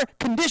your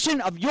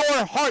condition of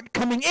your heart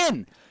coming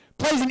in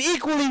plays an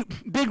equally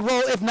big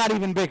role, if not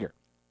even bigger.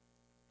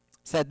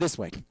 Said this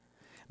way,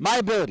 my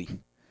ability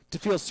to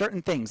feel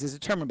certain things is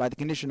determined by the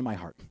condition of my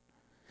heart.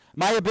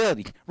 My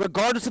ability,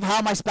 regardless of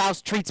how my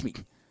spouse treats me.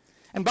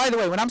 And by the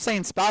way, when I'm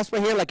saying spouse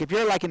right here, like if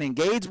you're like in an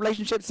engaged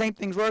relationship, same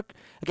things work.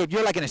 Okay, if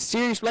you're like in a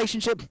serious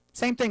relationship,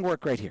 same thing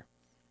work right here.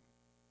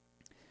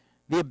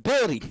 The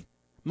ability,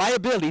 my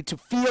ability to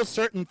feel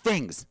certain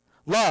things,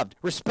 loved,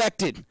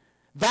 respected,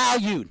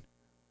 valued,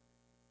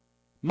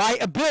 my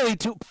ability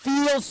to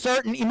feel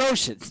certain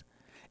emotions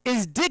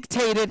is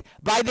dictated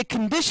by the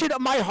condition of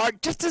my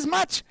heart just as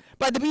much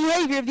by the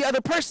behavior of the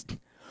other person.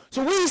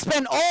 So we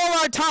spend all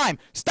our time,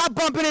 stop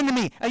bumping into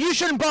me, and you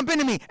shouldn't bump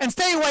into me, and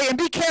stay away, and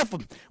be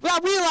careful,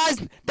 without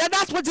realizing that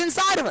that's what's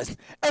inside of us.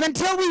 And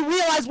until we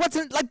realize what's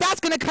in, like that's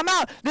going to come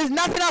out, there's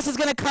nothing else that's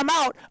going to come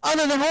out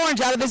other than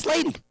orange out of this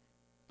lady,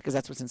 because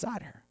that's what's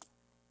inside her.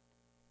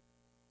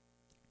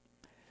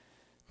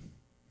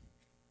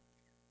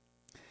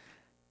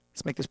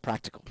 Let's make this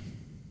practical.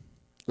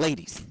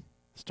 Ladies,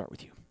 start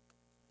with you.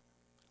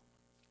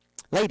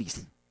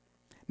 Ladies,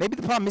 maybe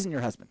the problem isn't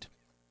your husband.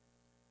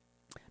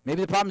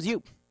 Maybe the problem is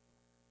you.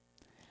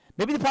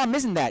 Maybe the problem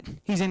isn't that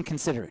he's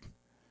inconsiderate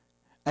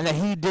and that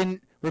he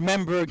didn't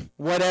remember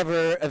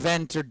whatever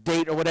event or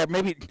date or whatever.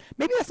 Maybe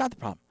that's not the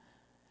problem.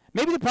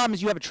 Maybe the problem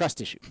is you have a trust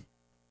issue.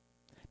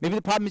 Maybe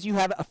the problem is you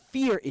have a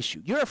fear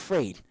issue. You're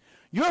afraid.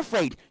 You're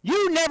afraid.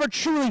 You never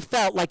truly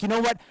felt like, you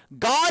know what,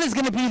 God is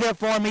going to be there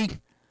for me.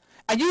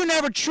 And you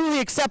never truly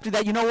accepted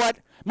that, you know what,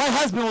 my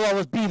husband will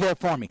always be there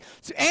for me.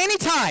 So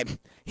anytime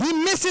he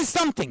misses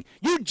something,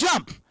 you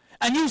jump.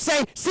 And you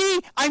say, see,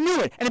 I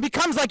knew it. And it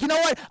becomes like, you know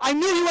what? I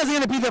knew he wasn't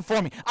going to be there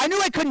for me. I knew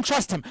I couldn't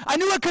trust him. I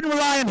knew I couldn't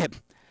rely on him.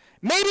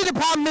 Maybe the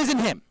problem isn't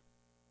him.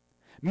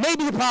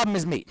 Maybe the problem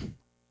is me.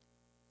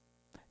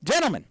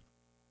 Gentlemen,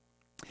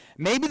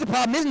 maybe the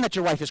problem isn't that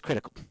your wife is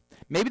critical.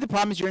 Maybe the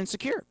problem is you're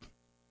insecure.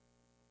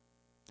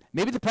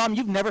 Maybe the problem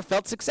you've never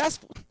felt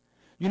successful.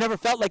 You never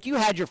felt like you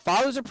had your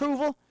father's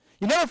approval.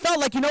 You never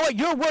felt like, you know what,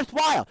 you're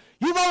worthwhile.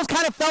 You've always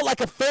kind of felt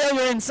like a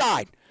failure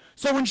inside.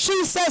 So when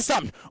she says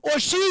something, or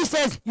she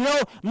says, you know,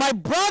 my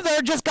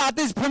brother just got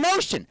this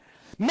promotion,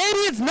 maybe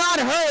it's not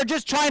her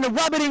just trying to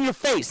rub it in your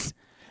face.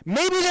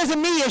 Maybe there's a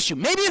me issue.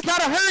 Maybe it's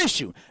not a her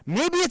issue.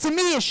 Maybe it's a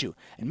me issue.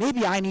 And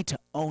maybe I need to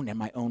own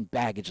my own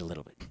baggage a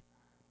little bit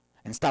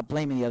and stop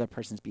blaming the other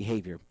person's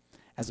behavior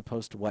as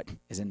opposed to what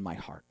is in my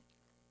heart.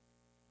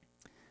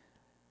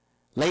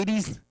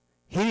 Ladies,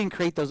 he didn't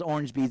create those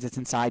orange beads that's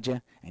inside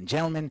you. And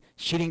gentlemen,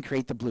 she didn't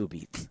create the blue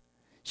beads.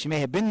 She may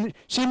have been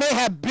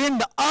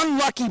the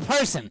unlucky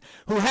person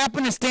who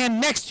happened to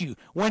stand next to you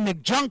when the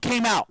junk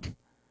came out.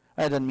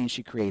 That doesn't mean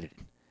she created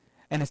it.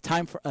 And it's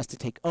time for us to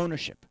take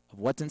ownership of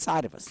what's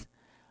inside of us.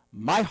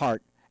 My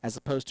heart, as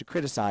opposed to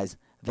criticize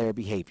their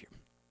behavior.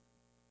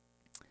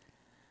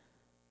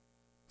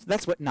 So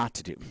that's what not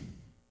to do.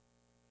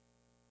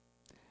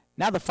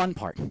 Now the fun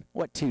part,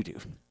 what to do.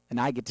 And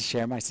I get to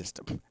share my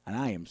system. And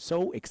I am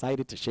so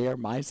excited to share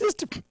my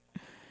system.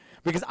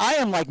 Because I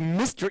am like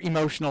Mr.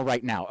 Emotional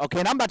right now, okay?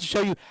 And I'm about to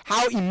show you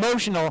how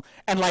emotional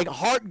and like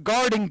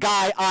heart-guarding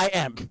guy I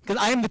am. Because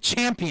I am the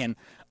champion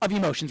of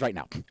emotions right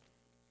now.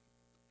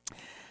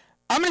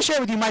 I'm going to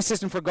share with you my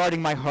system for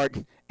guarding my heart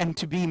and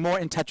to be more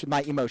in touch with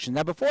my emotions.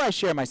 Now, before I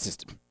share my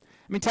system,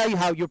 let me tell you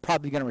how you're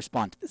probably going to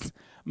respond to this.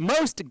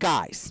 Most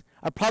guys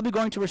are probably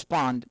going to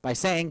respond by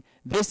saying,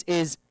 this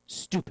is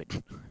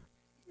stupid.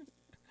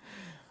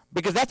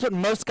 Because that's what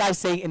most guys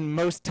say in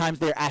most times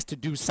they're asked to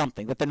do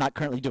something that they're not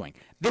currently doing.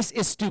 This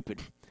is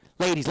stupid.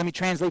 Ladies, let me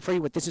translate for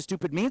you what this is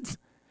stupid means.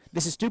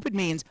 This is stupid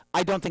means,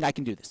 I don't think I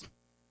can do this.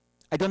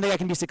 I don't think I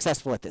can be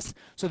successful at this.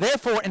 So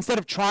therefore, instead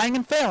of trying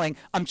and failing,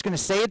 I'm just going to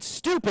say it's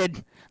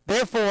stupid.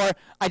 Therefore,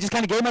 I just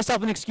kind of gave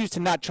myself an excuse to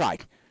not try.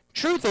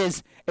 Truth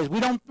is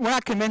we're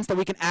not convinced that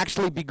we can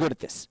actually be good at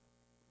this.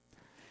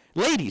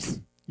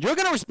 Ladies, you're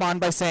going to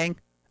respond by saying,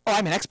 oh,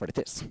 I'm an expert at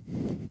this.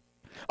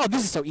 Oh,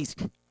 this is so easy.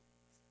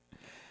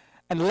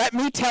 And let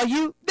me tell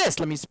you this.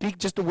 Let me speak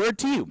just a word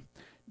to you.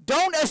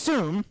 Don't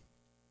assume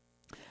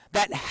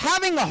that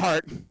having a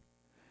heart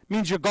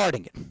means you're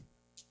guarding it.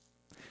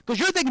 Because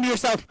you're thinking to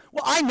yourself,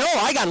 well, I know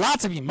I got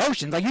lots of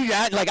emotions. I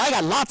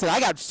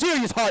got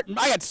serious heart.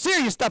 I got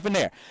serious stuff in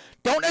there.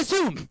 Don't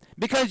assume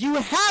because you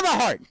have a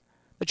heart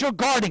that you're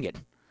guarding it.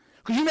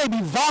 Because you may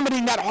be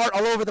vomiting that heart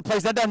all over the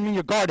place. That doesn't mean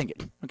you're guarding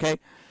it, okay?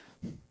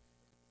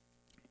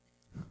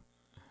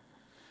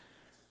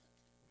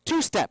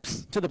 2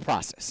 steps to the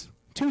process.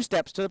 2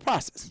 steps to the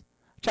process.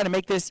 I'm trying to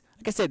make this,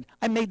 like I said,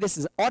 I made this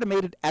as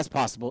automated as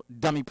possible,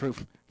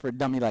 dummy-proof for a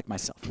dummy like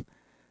myself.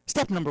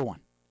 Step number 1,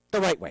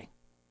 the right way.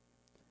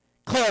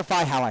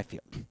 Clarify how I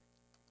feel.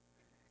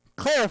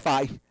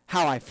 Clarify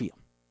how I feel.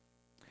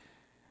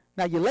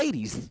 Now, you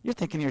ladies, you're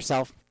thinking to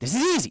yourself, this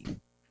is easy.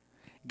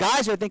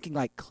 Guys are thinking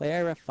like,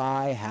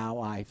 clarify how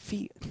I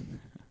feel.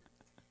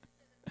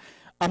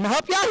 I'm going to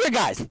help you out here,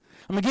 guys.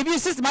 I'm going to give you a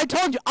system. I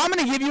told you, I'm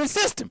going to give you a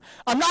system.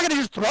 I'm not going to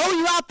just throw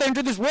you out there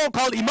into this world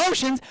called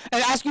emotions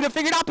and ask you to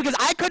figure it out because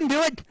I couldn't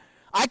do it.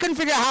 I couldn't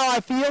figure out how I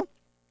feel,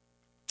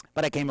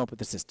 but I came up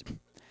with a system.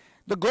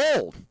 The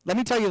goal, let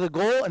me tell you the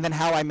goal and then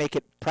how I make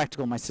it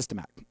practical in my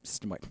system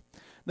way.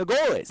 The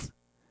goal is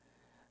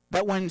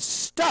that when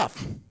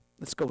stuff,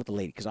 let's go with the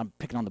lady because I'm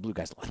picking on the blue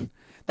guys a lot,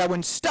 that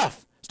when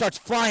stuff starts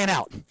flying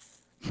out,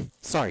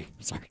 sorry.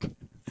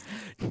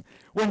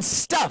 When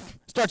stuff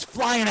starts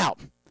flying out,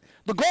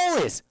 the goal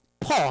is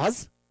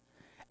pause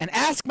and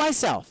ask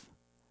myself,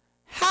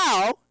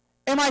 how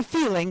am I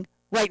feeling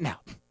right now?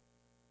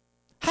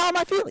 How am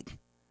I feeling?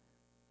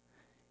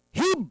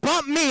 He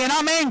bumped me and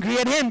I'm angry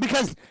at him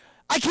because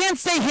I can't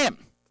say him.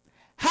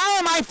 How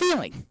am I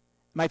feeling?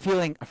 Am I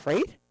feeling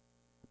afraid?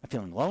 Am I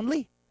feeling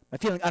lonely? Am I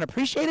feeling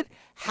unappreciated?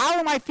 How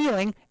am I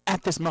feeling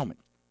at this moment?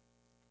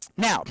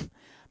 Now,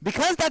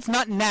 because that's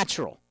not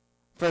natural,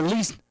 for at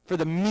least for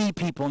the me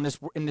people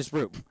in this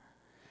room,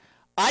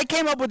 I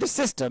came up with a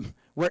system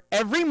where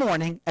every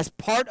morning, as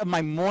part of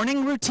my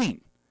morning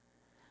routine,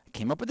 I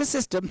came up with a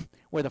system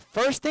where the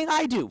first thing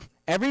I do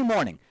every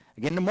morning,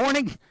 I get in the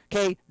morning,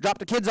 okay, drop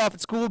the kids off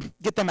at school,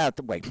 get them out of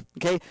the way,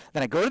 okay?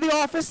 Then I go to the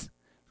office,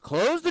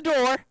 close the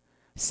door,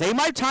 say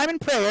my time in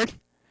prayer,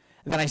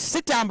 and then I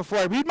sit down before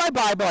I read my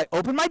Bible, I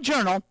open my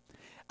journal,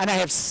 and I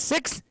have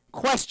 6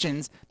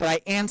 questions that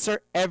I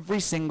answer every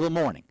single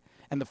morning.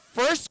 And the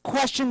first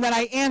question that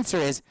I answer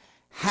is,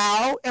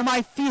 how am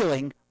I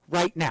feeling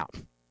right now?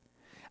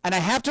 And I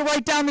have to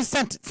write down the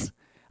sentence.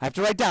 I have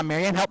to write down,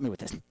 Marianne, help me with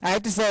this. I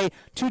have to say,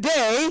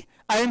 today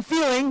I am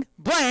feeling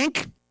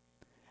blank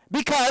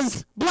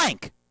because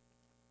blank.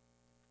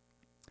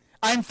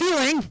 I'm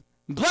feeling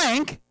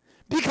blank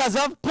because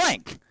of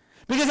blank.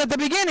 Because at the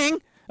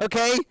beginning,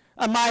 okay,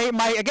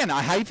 again,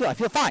 how you feel? I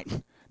feel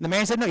fine. The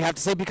man said, no, you have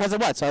to say because of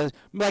what? So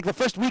like the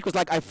first week was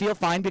like, I feel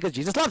fine because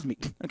Jesus loves me,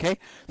 okay?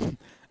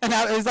 And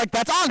I was like,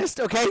 that's honest,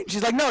 okay?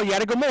 She's like, no, you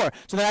got to go more.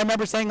 So then I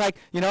remember saying like,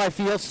 I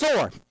feel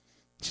sore.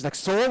 She's like,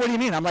 sore? What do you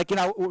mean? I'm like,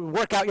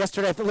 workout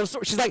yesterday, I feel a little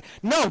sore. She's like,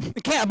 no,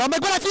 it can't. I'm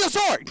like, but I feel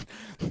sore.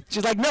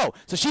 She's like, no.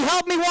 So she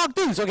helped me walk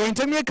through, so okay, it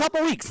took me a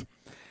couple weeks.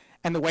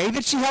 And the way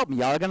that she helped me,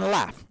 y'all are going to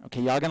laugh.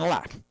 Okay, y'all are going to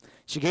laugh.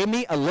 She gave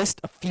me a list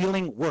of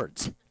feeling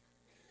words.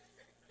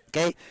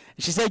 Okay?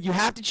 And she said, you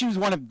have to choose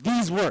one of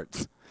these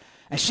words.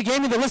 And she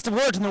gave me the list of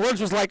words, and the words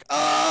was like,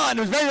 oh, and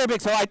it was very, very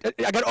big. So I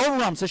got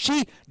overwhelmed. So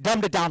she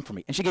dumbed it down for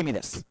me, and she gave me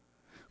this.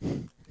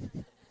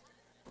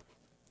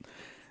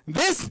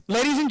 This,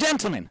 ladies and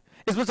gentlemen,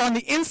 is what's on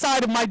the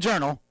inside of my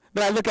journal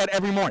that I look at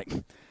every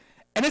morning.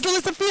 And it's a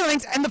list of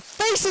feelings, and the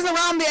faces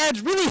around the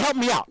edge really help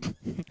me out.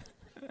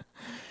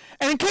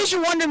 And in case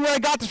you're wondering where I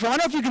got this from, I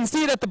don't know if you can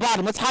see it at the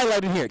bottom. Let's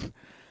highlight it here.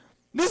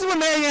 This is where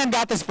Marianne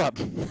got this from,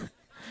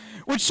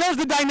 which shows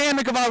the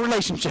dynamic of our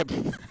relationship.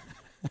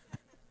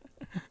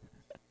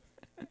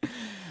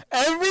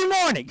 Every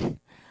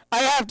morning, I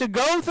have to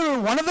go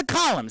through one of the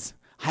columns.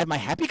 I have my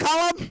happy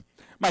column,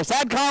 my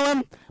sad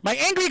column, my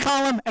angry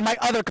column, and my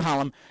other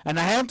column. And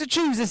I have to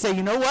choose to say,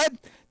 you know what?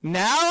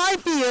 Now I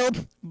feel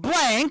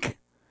blank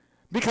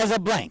because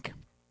of blank.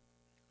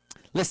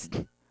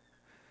 Listen.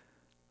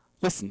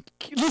 Listen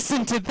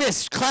to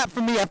this. Clap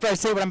for me after I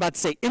say what I'm about to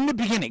say. In the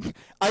beginning,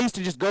 I used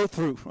to just go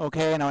through,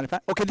 okay, and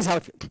okay, this is how I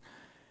feel.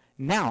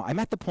 Now, I'm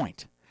at the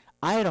point,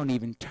 I don't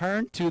even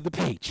turn to the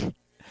page.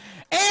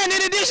 And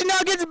in addition, now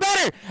it gets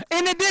better.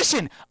 In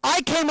addition,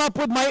 I came up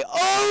with my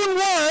own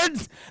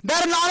words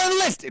that are not on the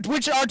list,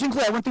 which are to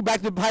include. I went through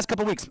back the past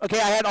couple weeks. Okay,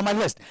 I had on my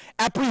list.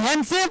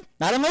 Apprehensive,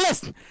 not on the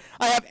list.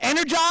 I have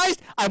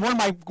energized. I have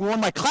one of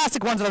my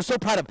classic ones that I'm so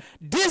proud of.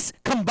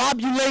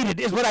 Discombobulated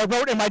is what I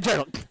wrote in my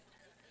journal.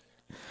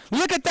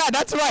 Look at that.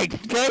 That's right.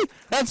 Okay,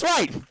 that's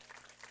right.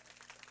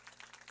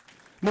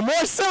 The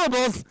more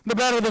syllables, the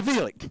better the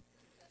feeling.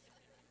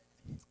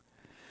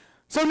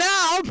 So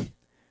now,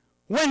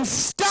 when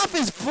stuff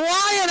is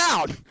flying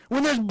out,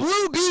 when there's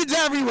blue beads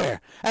everywhere,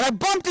 and I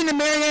bumped into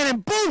Marianne,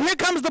 and boom, here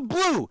comes the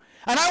blue,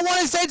 and I want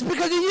to say it's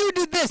because of you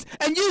did this,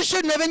 and you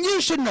shouldn't have, and you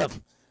shouldn't have.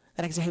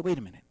 Then I can say, hey, wait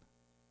a minute.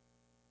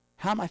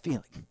 How am I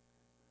feeling?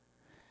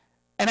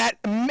 And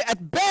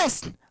at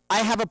best, I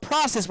have a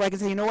process where I can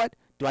say, you know what?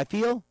 Do I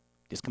feel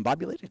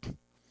discombobulated?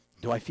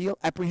 Do I feel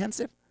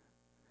apprehensive?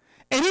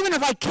 And even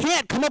if I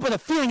can't come up with a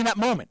feeling in that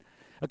moment,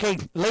 okay,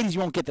 ladies, you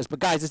won't get this, but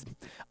guys,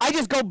 I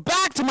just go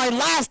back to my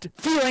last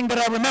feeling that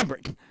I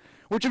remembered,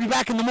 which would be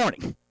back in the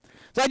morning.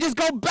 So I just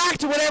go back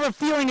to whatever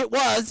feeling it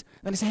was,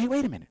 and I say, hey,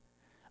 wait a minute.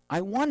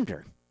 I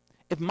wonder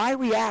if my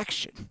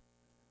reaction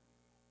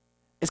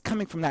is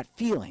coming from that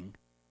feeling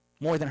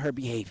more than her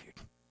behavior.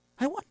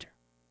 I wonder.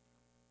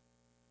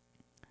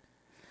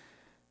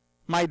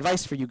 My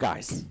advice for you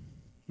guys,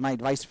 my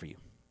advice for you.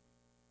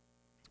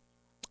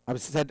 I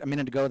said a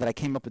minute ago that I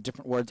came up with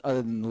different words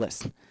other than the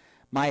list.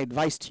 My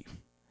advice to you,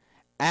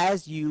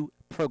 as you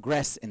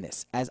progress in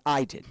this, as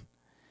I did,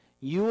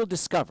 you will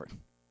discover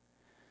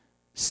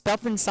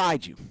stuff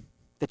inside you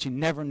that you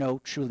never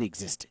know truly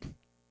existed.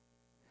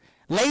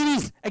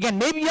 Ladies, again,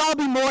 maybe y'all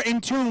be more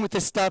in tune with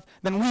this stuff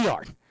than we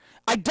are.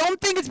 I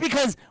don't think it's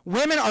because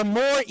women are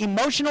more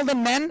emotional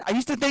than men. I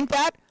used to think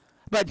that,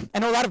 but I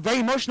know a lot of very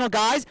emotional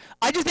guys.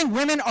 I just think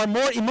women are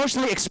more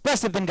emotionally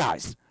expressive than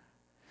guys.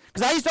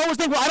 Because I used to always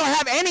think, well, I don't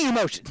have any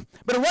emotions.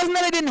 But it wasn't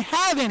that I didn't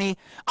have any,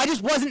 I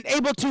just wasn't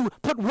able to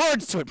put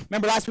words to it.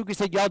 Remember last week we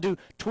said y'all do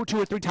two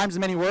or three times as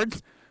many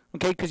words?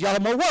 Okay, because y'all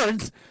have more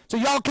words, so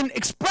y'all can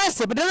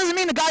express it. But that doesn't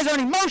mean the guys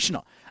aren't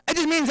emotional. It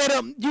just means they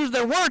don't use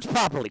their words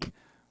properly.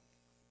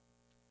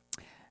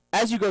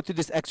 As you go through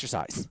this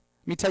exercise,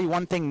 let me tell you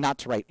one thing not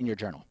to write in your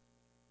journal.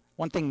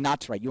 One thing not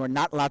to write. You are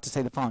not allowed to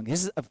say the following.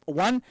 This is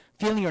one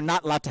feeling you're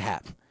not allowed to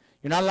have.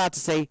 You're not allowed to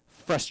say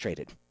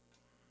frustrated.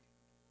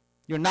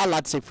 You're not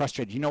allowed to say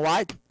frustrated. You know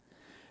why?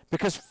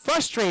 Because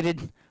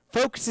frustrated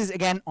focuses,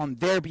 again, on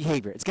their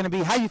behavior. It's going to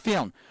be, how you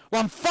feeling?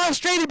 Well, I'm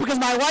frustrated because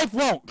my wife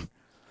won't.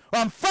 Or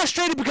I'm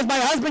frustrated because my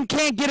husband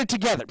can't get it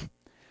together.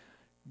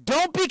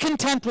 Don't be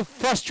content with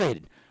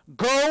frustrated.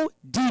 Go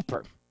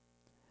deeper.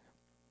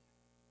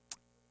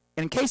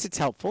 And in case it's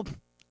helpful,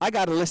 I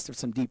got a list of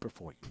some deeper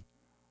for you.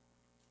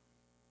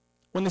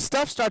 When the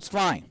stuff starts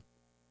flying,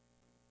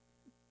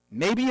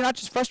 maybe you're not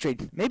just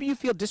frustrated. Maybe you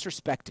feel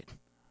disrespected.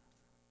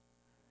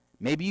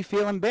 Maybe you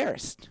feel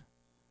embarrassed.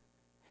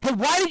 Hey,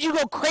 why did you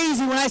go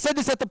crazy when I said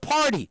this at the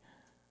party?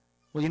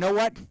 Well, you know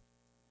what?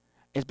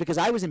 It's because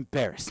I was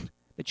embarrassed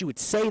that you would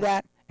say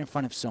that in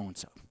front of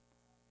so-and-so.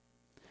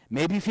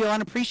 Maybe you feel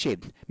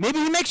unappreciated. Maybe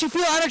he makes you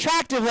feel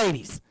unattractive,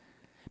 ladies.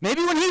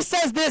 Maybe when he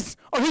says this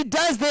or he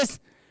does this,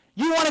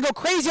 you want to go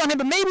crazy on him,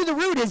 but maybe the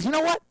root is, you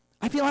know what?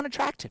 I feel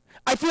unattractive.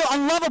 I feel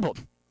unlovable.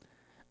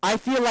 I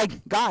feel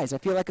like, guys, I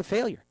feel like a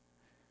failure.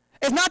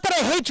 It's not that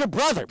I hate your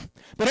brother,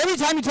 but every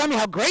time you tell me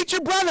how great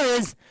your brother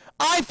is,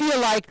 I feel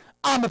like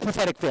I'm a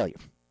pathetic failure.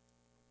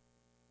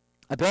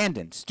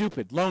 Abandoned,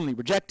 stupid, lonely,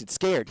 rejected,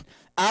 scared,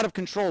 out of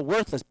control,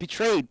 worthless,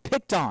 betrayed,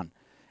 picked on,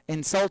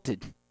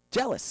 insulted,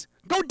 jealous.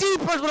 Go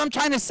deeper is what I'm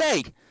trying to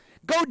say.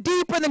 Go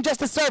deeper than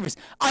just the surface.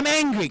 I'm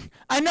angry.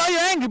 I know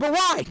you're angry, but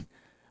why?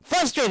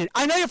 Frustrated.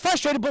 I know you're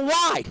frustrated, but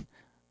why?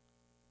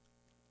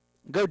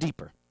 Go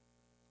deeper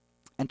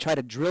and try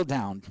to drill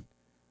down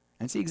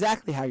and see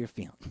exactly how you're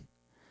feeling.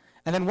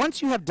 And then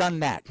once you have done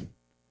that,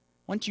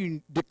 once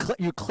you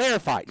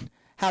clarified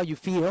how you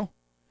feel,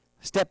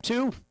 step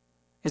 2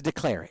 is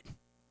declare it.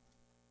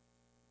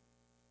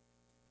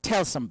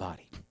 Tell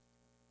somebody.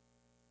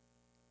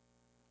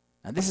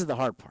 Now this is the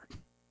hard part.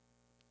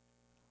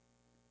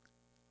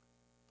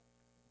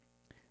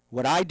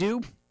 What I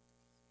do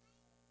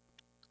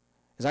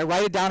is I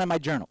write it down in my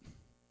journal.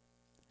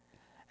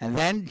 And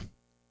then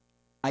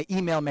I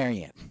email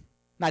Marianne.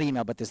 Not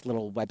email, but this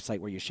little website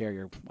where you share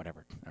your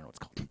whatever. I don't know what it's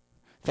called.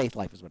 Faith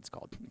Life is what it's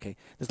called. Okay,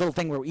 this little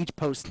thing where we each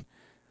post,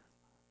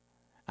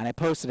 and I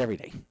post it every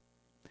day.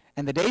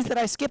 And the days that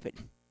I skip it,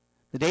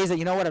 the days that,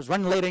 you know what, I was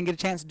running late, I didn't get a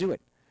chance to do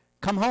it,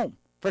 come home.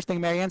 First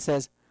thing Marianne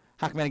says,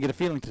 how come I didn't get a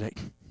feeling today?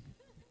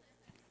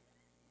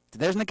 So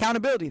there's an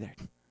accountability there.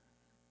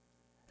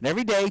 And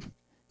every day,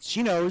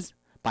 she knows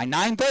by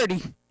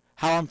 9:30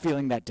 how I'm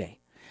feeling that day.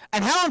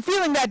 And how I'm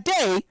feeling that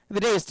day, the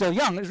day is still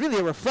young, is really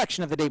a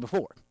reflection of the day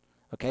before.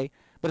 Okay?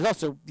 But it's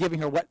also giving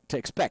her what to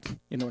expect.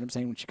 You know what I'm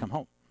saying, when she come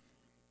home.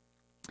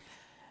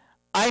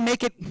 I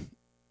make it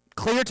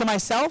clear to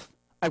myself.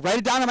 I write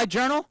it down in my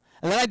journal,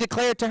 and then I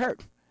declare it to her.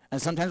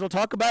 And sometimes we'll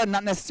talk about it,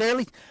 not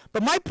necessarily.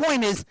 But my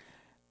point is,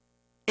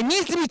 it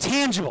needs to be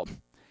tangible.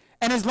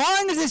 And as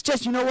long as it's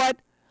just, you know what,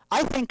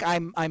 I think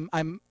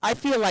I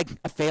feel like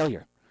a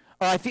failure.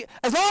 Or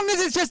as long as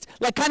it's just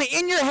like kind of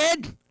in your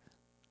head,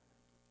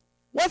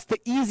 what's the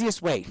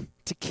easiest way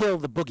to kill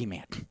the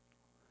boogeyman?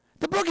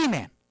 The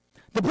boogeyman.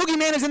 The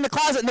boogeyman is in the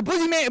closet, and the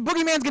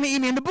boogeyman's going to eat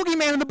me, and the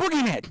boogeyman and the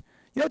boogeyman.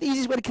 You know what the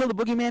easiest way to kill the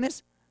boogeyman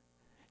is?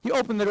 You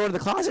open the door to the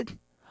closet,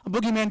 a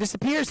boogeyman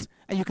disappears,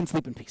 and you can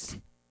sleep in peace.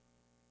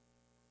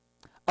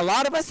 A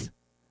lot of us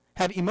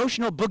have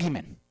emotional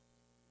boogeymen,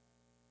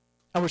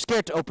 and we're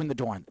scared to open the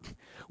door on them.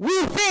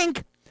 We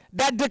think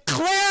that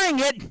declaring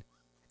it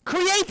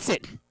creates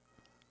it.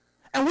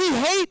 And we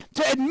hate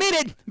to admit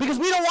it because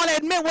we don't want to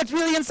admit what's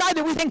really inside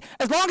there. We think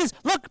as long as,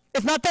 look,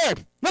 it's not there.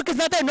 Look, it's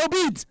not there. No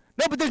beads.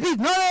 No, but there's beads.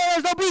 No,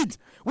 there's no beads.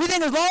 We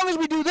think as long as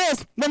we do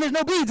this, then there's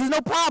no beads. There's no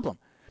problem.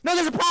 No,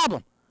 there's a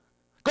problem.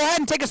 Go ahead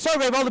and take a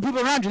survey of all the people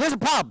around you. There's a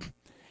problem.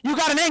 You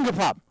got an anger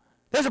problem.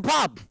 There's a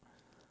problem.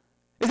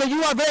 Is that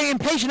you are very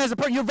impatient as a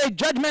person. You're a very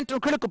judgmental,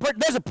 critical person.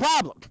 There's a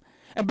problem.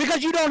 And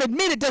because you don't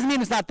admit it doesn't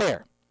mean it's not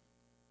there.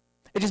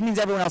 It just means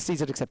everyone else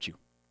sees it except you.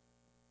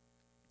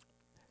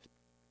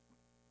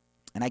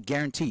 And I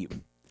guarantee you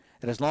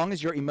that as long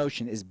as your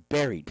emotion is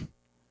buried,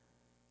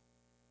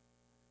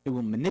 it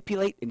will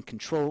manipulate and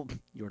control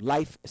your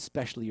life,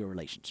 especially your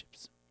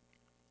relationships.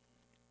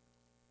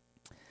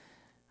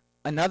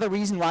 Another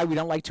reason why we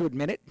don't like to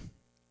admit it,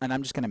 and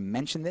I'm just going to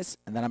mention this,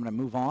 and then I'm going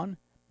to move on,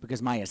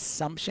 because my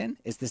assumption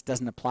is this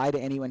doesn't apply to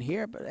anyone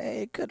here, but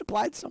it could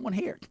apply to someone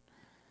here.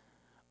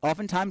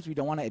 Oftentimes we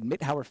don't want to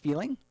admit how we're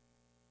feeling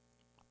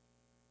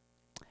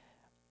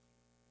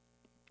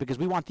because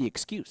we want the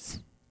excuse.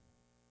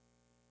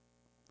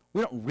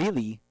 We don't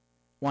really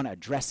want to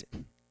address it.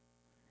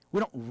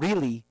 We don't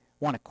really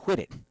want to quit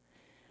it.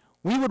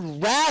 We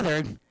would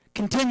rather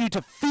continue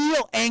to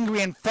feel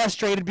angry and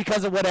frustrated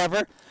because of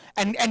whatever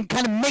and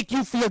kind of make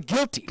you feel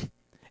guilty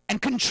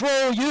and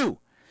control you.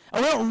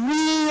 And we don't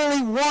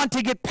really want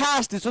to get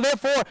past it, so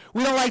therefore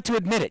we don't like to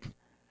admit it.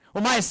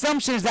 Well, my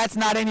assumption is that's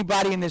not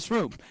anybody in this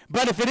room.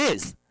 But if it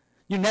is,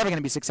 you're never going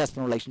to be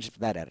successful in relationships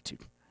with that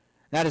attitude.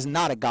 That is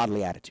not a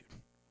godly attitude.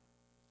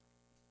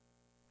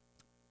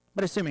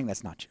 But assuming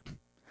that's not you.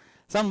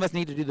 Some of us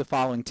need to do the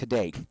following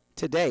today.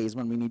 Today is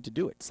when we need to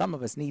do it. Some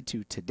of us need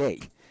to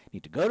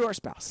go to our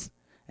spouse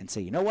and say,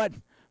 you know what?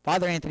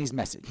 Father Anthony's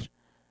message,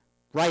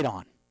 right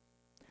on.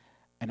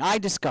 And I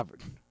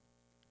discovered,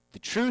 the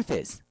truth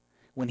is,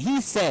 when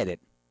he said it,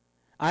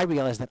 I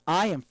realized that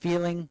I am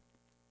feeling,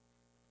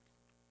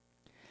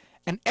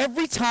 and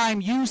every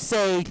time you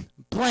say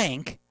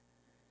blank,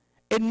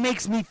 it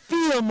makes me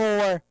feel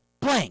more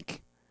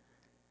blank.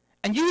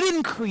 And you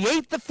didn't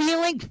create the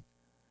feeling.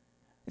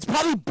 It's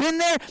probably been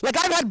there. Like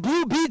I've had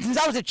blue beads since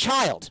I was a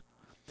child.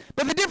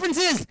 But the difference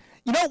is,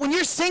 you know, when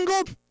you're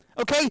single,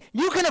 okay,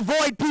 you can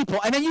avoid people.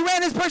 And then you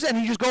ran this person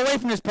and you just go away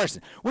from this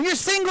person. When you're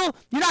single,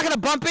 you're not going to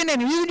bump into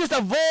anyone. You can just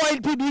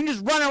avoid people. You can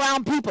just run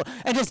around people.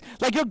 And just,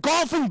 like your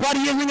golfing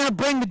buddy isn't going to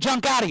bring the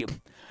junk out of you.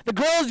 The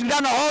girls you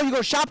down the hall you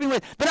go shopping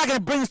with, they're not going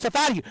to bring the stuff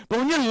out of you. But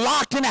when you're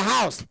locked in a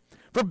house,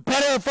 for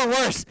better or for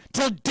worse,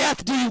 till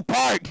death do you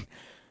part,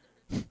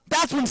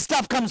 that's when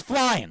stuff comes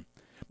flying.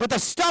 But the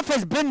stuff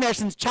has been there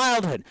since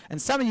childhood. And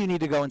some of you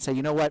need to go and say,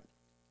 you know what?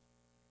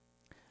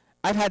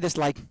 I've had this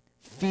like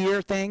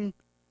fear thing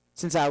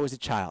since I was a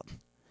child.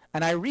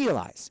 And I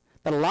realize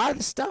that a lot of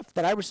the stuff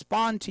that I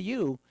respond to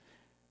you,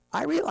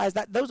 I realize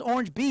that those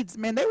orange beads,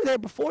 man, they were there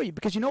before you.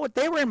 Because you know what?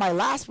 They were in my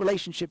last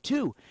relationship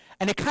too.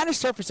 And it kind of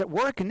surfaced at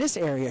work in this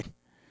area.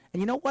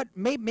 And you know what?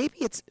 Maybe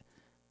it's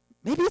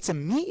a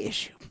me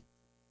issue.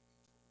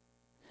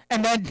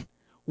 And then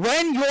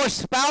when your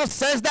spouse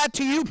says that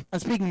to you, I'm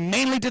speaking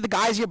mainly to the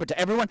guys here, but to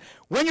everyone,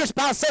 when your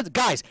spouse says,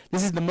 guys,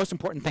 this is the most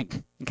important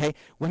thing, okay?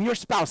 When your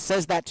spouse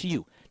says that to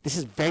you, this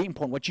is very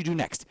important. What you do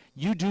next,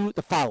 you do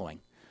the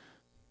following.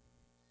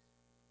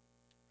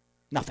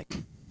 Nothing.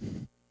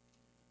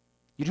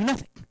 You do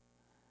nothing.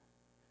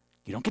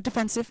 You don't get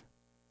defensive.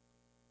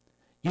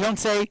 You don't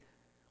say,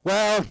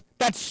 well,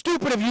 that's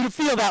stupid of you to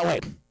feel that way.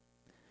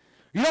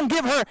 You don't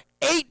give her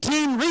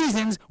 18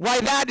 reasons why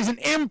that is an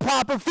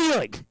improper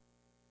feeling.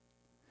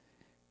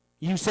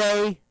 You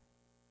say,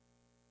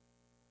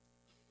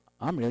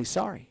 I'm really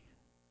sorry.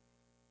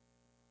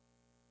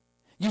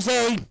 You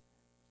say,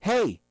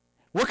 hey,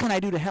 what can I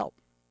do to help?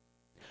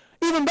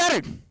 Even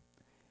better,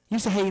 you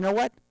say, hey, you know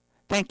what?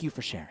 Thank you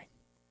for sharing.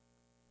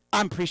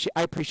 I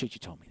appreciate you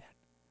told me that.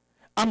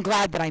 I'm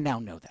glad that I now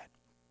know that.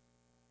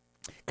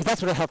 Because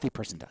that's what a healthy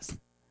person does.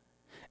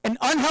 An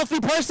unhealthy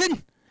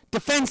person,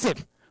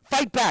 defensive.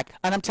 Fight back.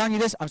 And I'm telling you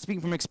this, I'm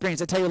speaking from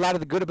experience. I tell you a lot of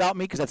the good about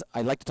me because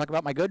I like to talk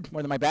about my good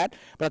more than my bad.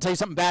 But I'll tell you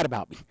something bad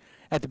about me.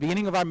 At the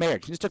beginning of our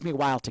marriage, this took me a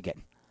while to get.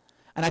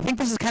 And I think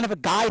this is kind of a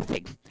guy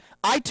thing.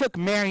 I took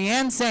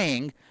Marianne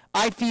saying,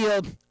 I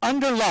feel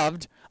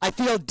underloved, I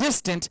feel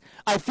distant,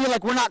 I feel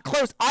like we're not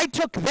close. I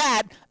took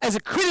that as a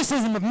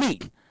criticism of me.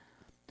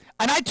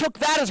 And I took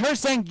that as her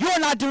saying, you're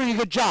not doing a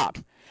good job.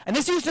 And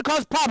this used to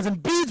cause problems,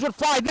 and beads would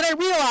fly. Then I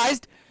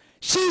realized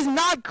she's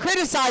not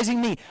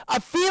criticizing me. A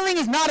feeling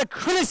is not a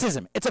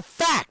criticism. It's a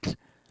fact.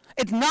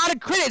 It's not a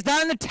critic. It's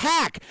not an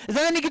attack. It's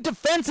not anything to get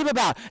defensive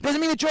about. It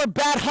doesn't mean that you're a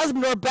bad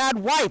husband or a bad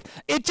wife.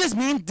 It just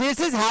means this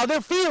is how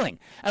they're feeling.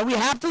 And we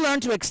have to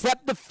learn to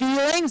accept the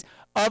feelings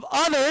of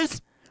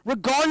others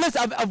regardless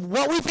of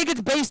what we think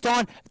it's based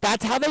on.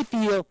 That's how they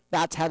feel.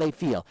 That's how they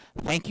feel.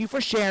 Thank you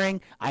for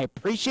sharing. I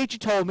appreciate you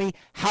told me.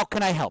 How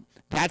can I help?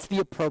 That's the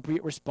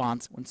appropriate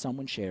response when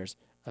someone shares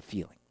a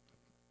feeling.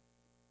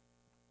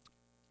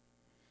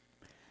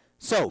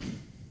 So,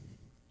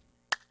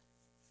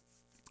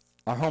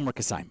 our homework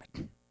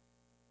assignment.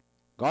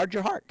 Guard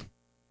your heart.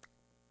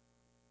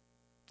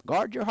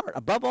 Guard your heart.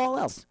 Above all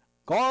else,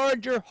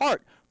 guard your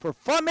heart. For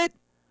from it,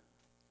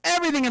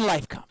 everything in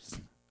life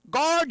comes.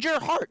 Guard your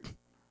heart,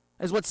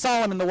 is what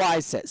Solomon the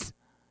Wise says.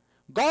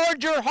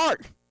 Guard your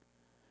heart,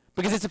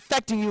 because it's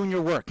affecting you in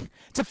your work.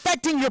 It's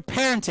affecting your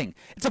parenting.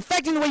 It's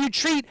affecting the way you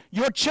treat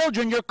your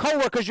children, your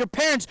coworkers, your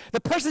parents, the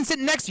person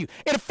sitting next to you.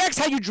 It affects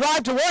how you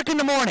drive to work in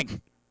the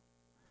morning.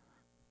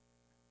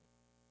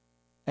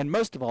 And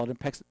most of all, it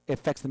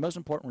affects the most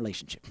important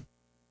relationship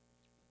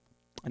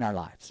in our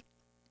lives.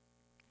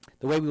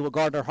 The way we will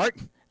guard our heart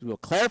is we will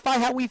clarify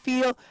how we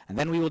feel, and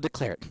then we will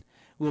declare it.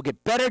 We will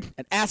get better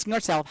at asking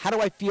ourselves, how do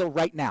I feel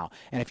right now?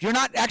 And if you're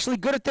not actually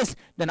good at this,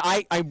 then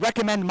I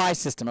recommend my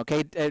system,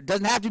 okay? It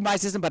doesn't have to be my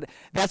system, but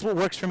that's what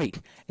works for me,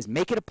 is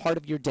make it a part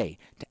of your day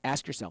to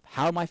ask yourself,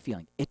 how am I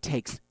feeling? It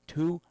takes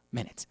 2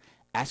 minutes.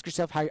 Ask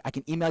yourself how I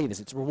can email you this.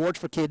 It's rewards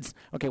for kids,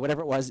 okay,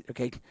 whatever it was,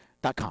 okay,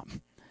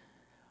 .com.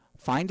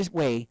 Find a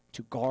way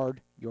to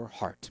guard your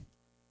heart.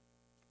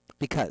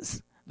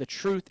 Because the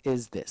truth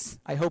is this.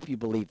 I hope you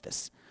believe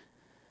this.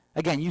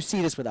 Again, you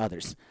see this with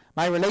others.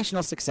 My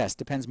relational success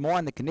depends more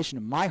on the condition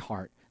of my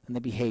heart than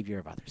the behavior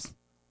of others.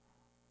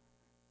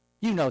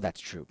 You know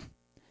that's true.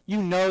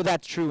 You know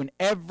that's true in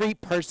every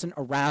person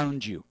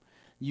around you.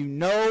 You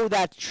know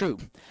that's true.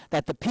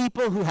 That the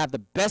people who have the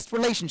best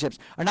relationships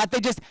are not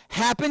they just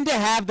happen to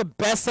have the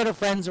best set of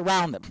friends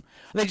around them.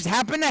 They just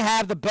happen to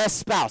have the best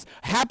spouse,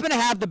 happen to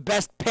have the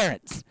best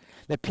parents.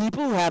 The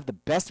people who have the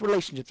best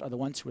relationships are the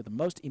ones who are the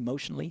most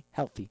emotionally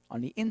healthy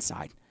on the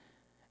inside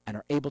and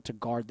are able to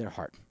guard their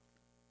heart.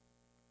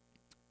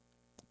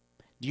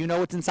 Do you know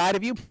what's inside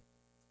of you?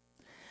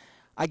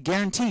 I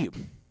guarantee you,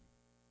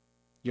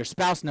 your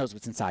spouse knows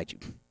what's inside you.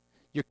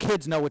 Your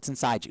kids know what's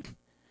inside you.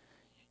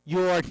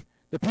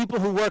 The people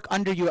who work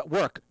under you at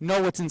work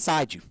know what's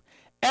inside you.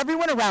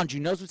 Everyone around you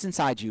knows what's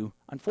inside you,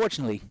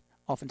 unfortunately,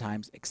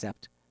 oftentimes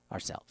except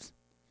ourselves.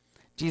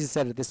 Jesus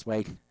said it this way,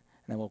 and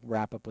then we'll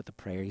wrap up with a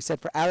prayer. He said,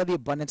 for out of the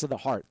abundance of the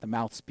heart, the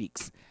mouth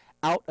speaks.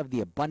 Out of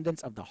the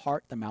abundance of the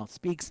heart, the mouth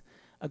speaks.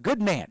 A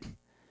good man,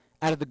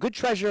 out of the good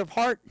treasure of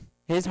heart,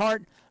 his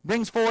heart,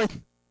 brings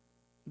forth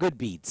good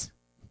deeds.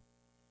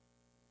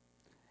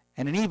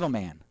 And an evil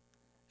man,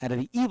 out of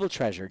the evil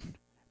treasure,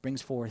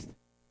 brings forth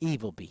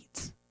evil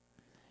deeds.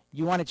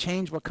 You want to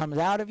change what comes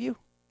out of you?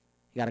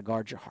 You got to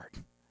guard your heart.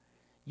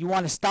 You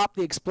want to stop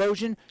the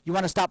explosion? You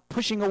want to stop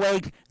pushing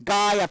away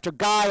guy after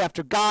guy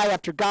after guy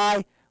after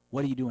guy?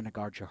 What are you doing to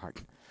guard your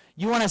heart?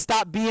 You want to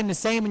stop being the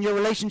same in your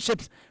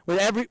relationships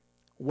with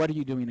what are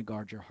you doing to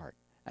guard your heart?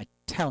 I'm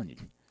telling you,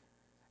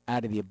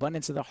 out of the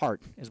abundance of the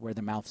heart is where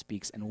the mouth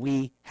speaks, and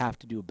we have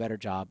to do a better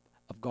job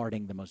of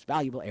guarding the most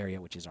valuable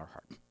area, which is our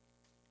heart.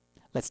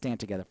 Let's stand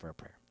together for a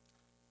prayer.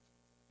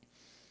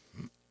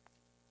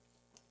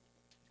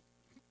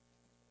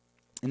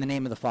 In the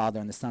name of the Father,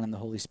 and the Son, and the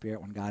Holy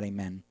Spirit, one God,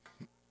 amen.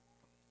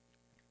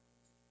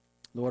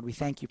 Lord, we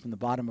thank you from the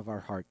bottom of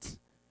our hearts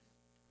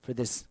for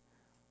this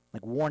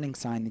warning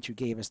sign that you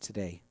gave us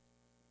today.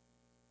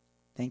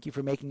 Thank you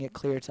for making it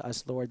clear to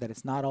us, Lord, that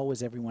it's not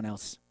always everyone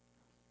else.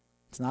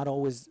 It's not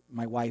always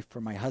my wife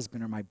or my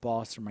husband or my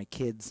boss or my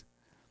kids.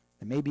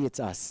 And maybe it's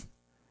us.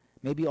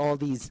 Maybe all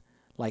these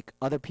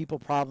other people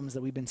problems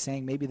that we've been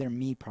saying, maybe they're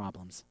me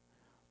problems.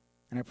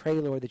 And I pray,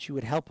 Lord, that you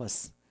would help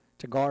us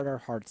to guard our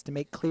hearts, to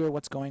make clear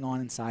what's going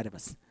on inside of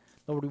us.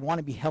 Lord, we want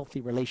to be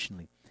healthy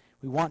relationally.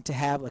 We want to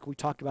have, like we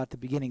talked about at the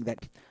beginning,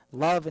 that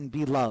love and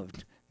be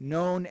loved,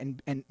 known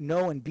and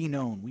know and be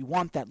known. We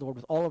want that, Lord,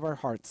 with all of our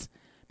hearts.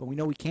 But we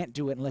know we can't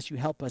do it unless you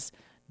help us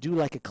do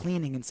like a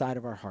cleaning inside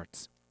of our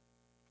hearts.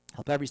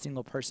 Help every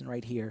single person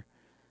right here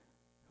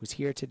who's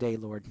here today,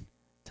 Lord,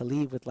 to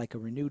leave with a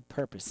renewed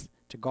purpose,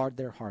 to guard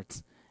their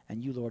hearts.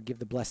 And you, Lord, give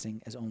the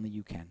blessing as only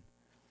you can.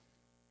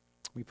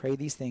 We pray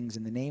these things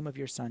in the name of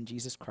your Son,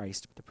 Jesus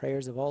Christ, with the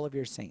prayers of all of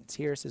your saints.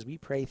 Hear us as we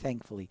pray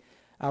thankfully.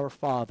 Our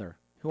Father,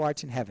 who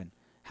art in heaven,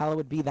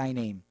 hallowed be thy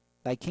name.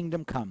 Thy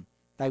kingdom come,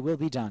 thy will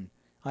be done,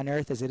 on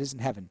earth as it is in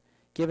heaven.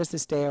 Give us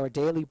this day our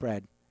daily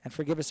bread, and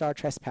forgive us our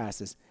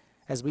trespasses,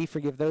 as we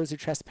forgive those who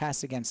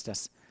trespass against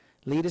us.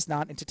 Lead us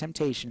not into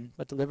temptation,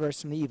 but deliver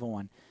us from the evil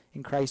one.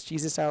 In Christ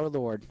Jesus our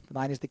Lord, for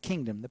thine is the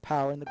kingdom, the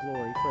power, and the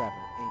glory forever.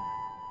 Amen.